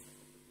become new.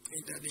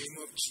 In the name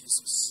of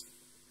Jesus.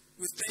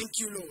 We thank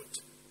you, Lord,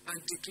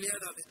 and declare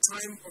that the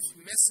time of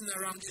messing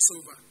around is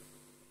over,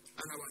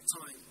 and our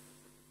time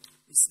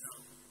is now.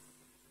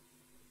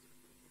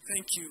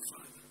 Thank you,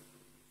 Father,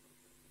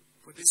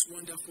 for this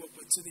wonderful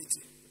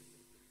opportunity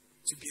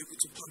to be able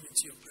to come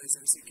into your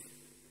presence again.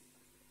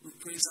 We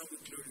praise and we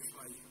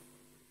glorify you.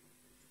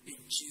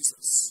 In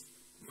Jesus'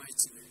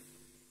 mighty name.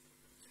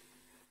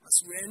 As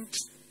we end,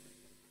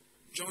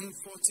 John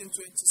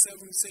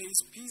 14:27 says,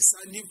 peace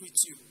I leave with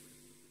you.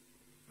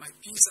 My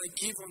peace I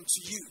give unto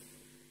you.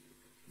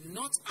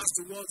 Not as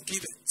the world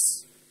giveth,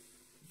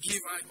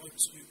 give I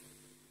unto you.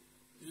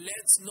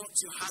 Let not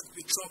your heart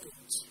be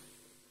troubled,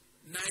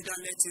 neither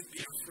let it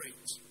be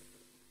afraid.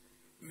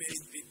 May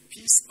the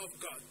peace of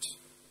God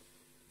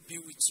be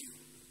with you,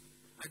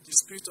 and the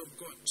Spirit of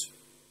God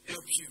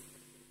help you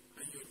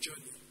and your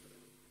journey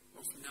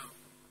of now.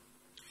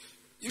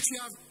 If you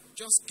have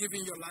just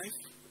given your life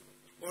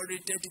or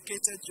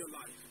rededicated your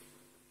life,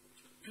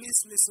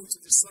 please listen to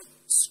this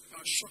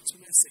short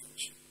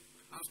message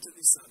after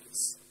this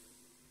service.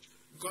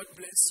 God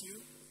bless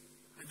you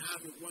and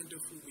have a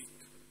wonderful week.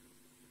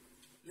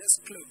 Let's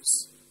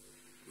close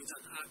with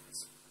an act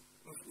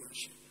of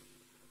worship.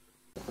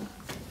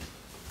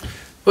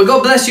 Well,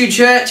 God bless you,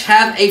 church.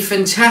 Have a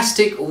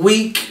fantastic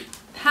week.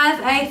 Have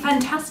a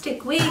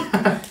fantastic week.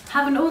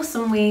 Have an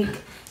awesome week.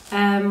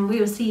 We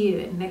will see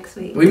you next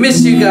week. We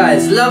miss you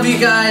guys. Love you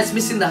guys.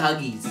 Missing the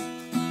huggies.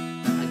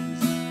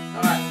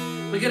 Alright,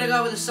 we're going to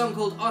go with a song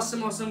called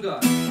Awesome, Awesome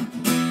God.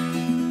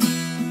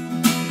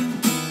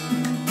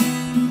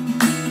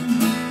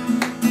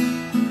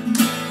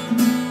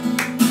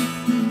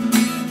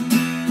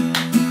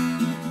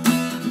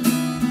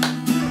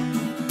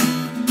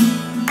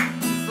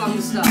 Flung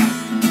the stars.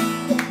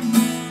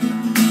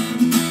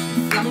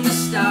 Flung the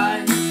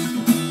stars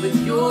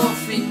with your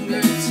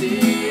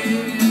fingertips.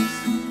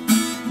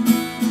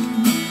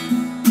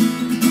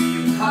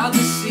 Hard to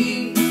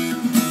see,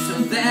 so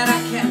that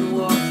I can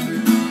walk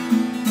through.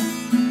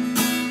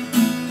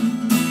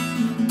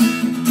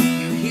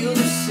 You heal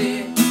the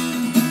sick,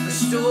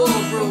 restore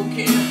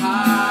broken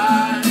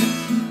hearts,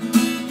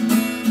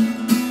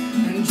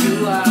 and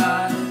you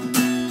are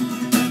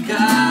the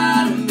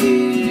God of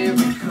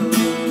miracles,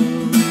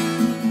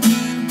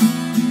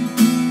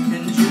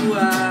 and you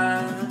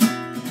are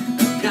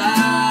the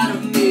God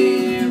of miracles.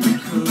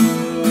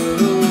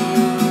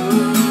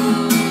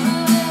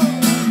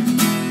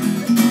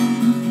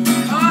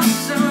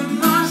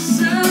 Awesome,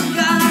 awesome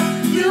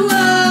God, you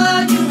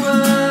are, you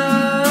are.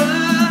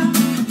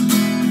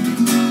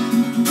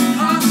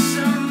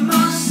 Awesome,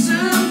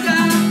 awesome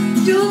God,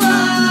 you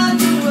are,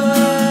 you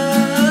are.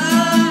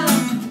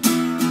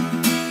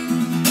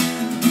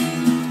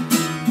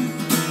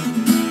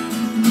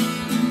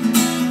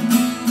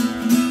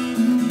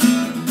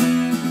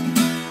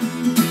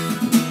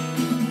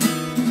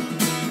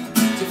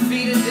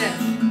 Defeated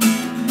death,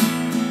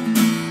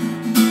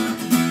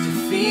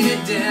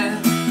 defeated death,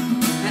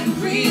 and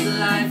breathe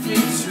life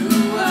into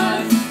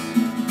us.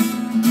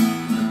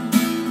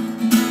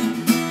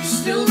 You're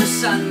still the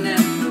sun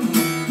and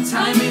moon,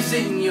 time is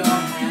in your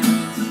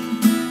hands.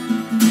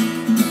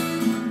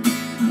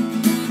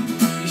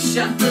 You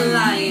shut the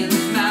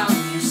lion's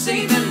mouth, you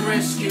save and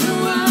rescue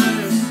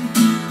us,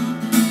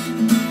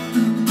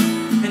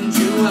 and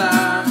you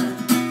are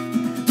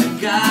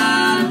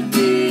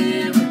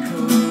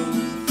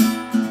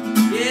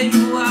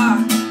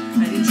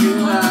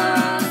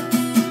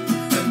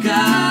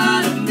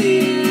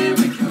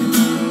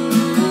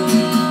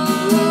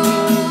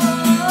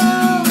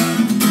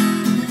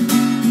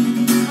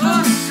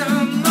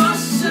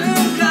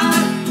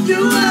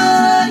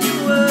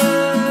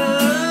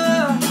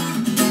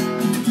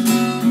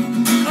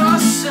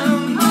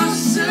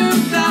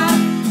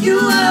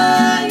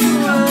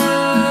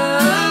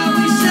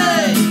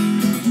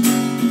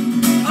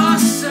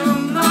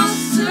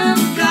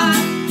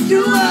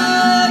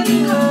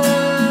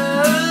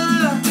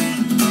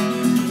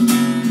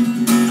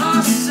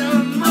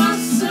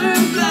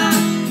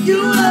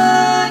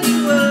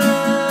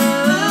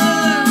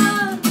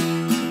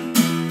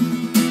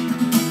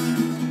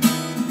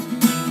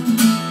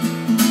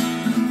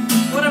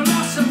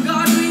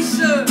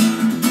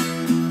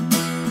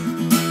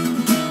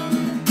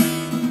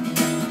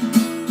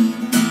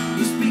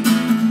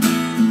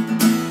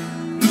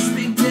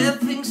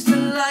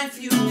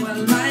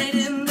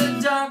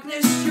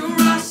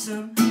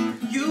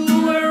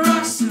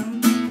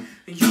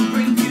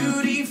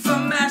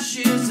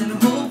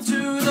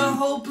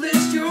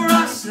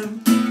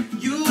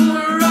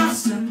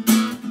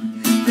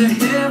The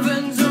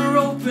heavens are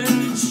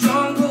open,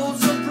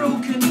 strongholds are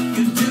broken.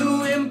 You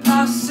do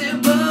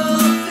impossible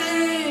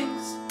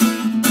things.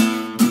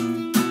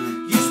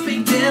 You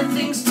speak dead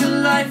things to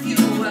life. You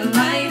are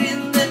light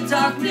in the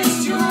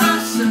darkness. You're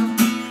awesome.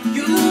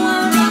 You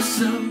are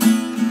awesome.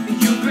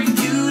 You bring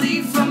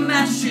beauty from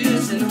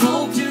ashes and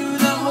hope to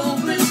the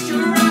hopeless.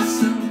 You're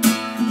awesome.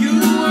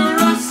 You are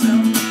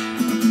awesome.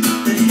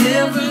 The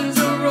heavens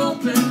are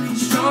open,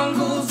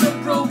 strongholds are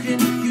broken.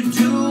 You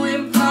do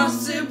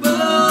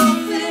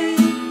impossible things.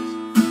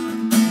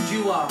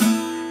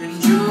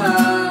 And you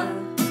are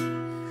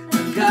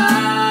a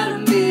God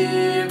of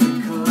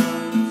miracles.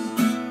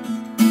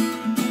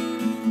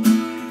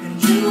 And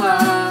you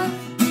are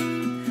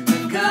a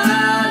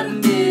God of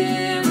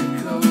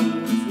miracles.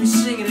 We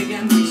sing it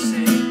again, we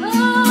say,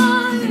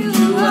 and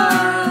you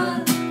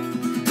are a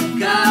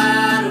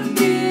God of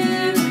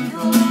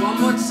miracles. One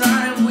more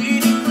time, we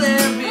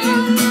declare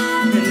it.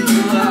 And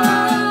you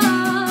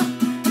are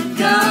a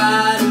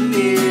God of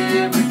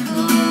miracles.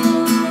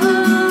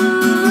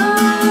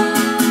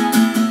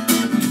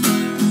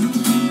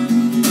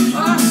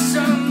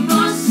 Awesome,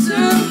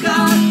 awesome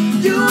God,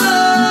 you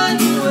are,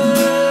 you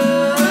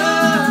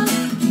are.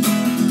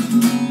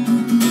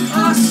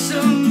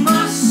 Awesome,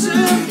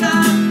 awesome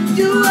God,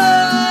 you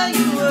are,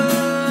 you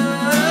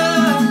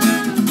are.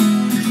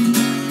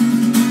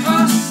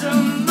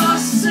 Awesome,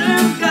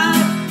 awesome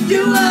God,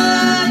 you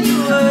are,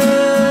 you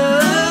are.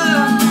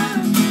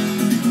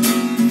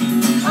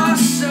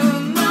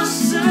 Awesome,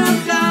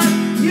 awesome God,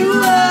 you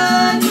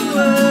are, you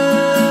are.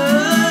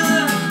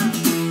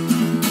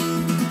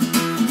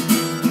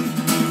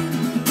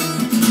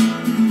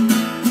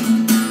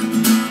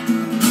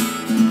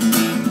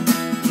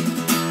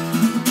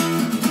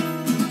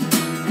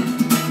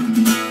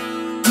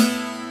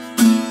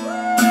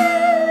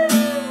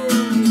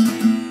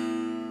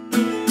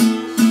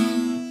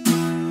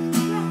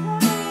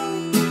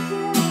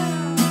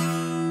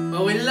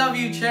 Well, we love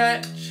you,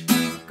 church.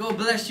 God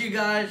bless you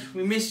guys.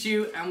 We miss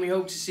you and we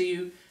hope to see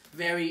you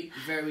very,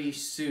 very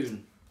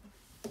soon.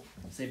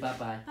 Say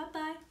bye-bye.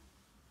 Bye-bye.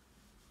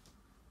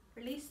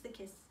 Release the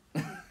kiss.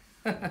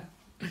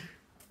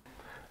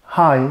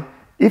 Hi,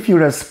 if you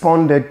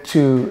responded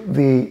to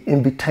the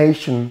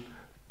invitation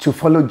to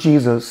follow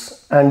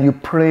Jesus and you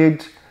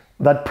prayed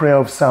that prayer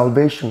of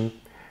salvation,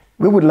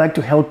 we would like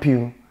to help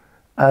you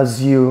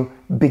as you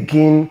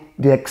begin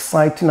the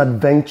exciting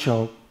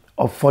adventure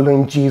of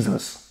following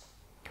Jesus.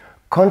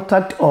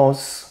 Contact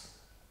us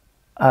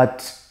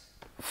at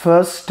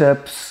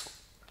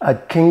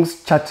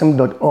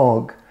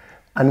firststeps@kingschatham.org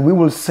and we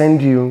will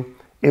send you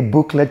a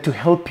booklet to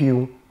help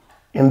you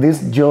in this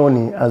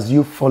journey as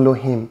you follow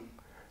him.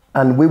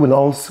 And we will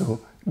also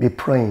be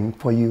praying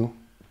for you.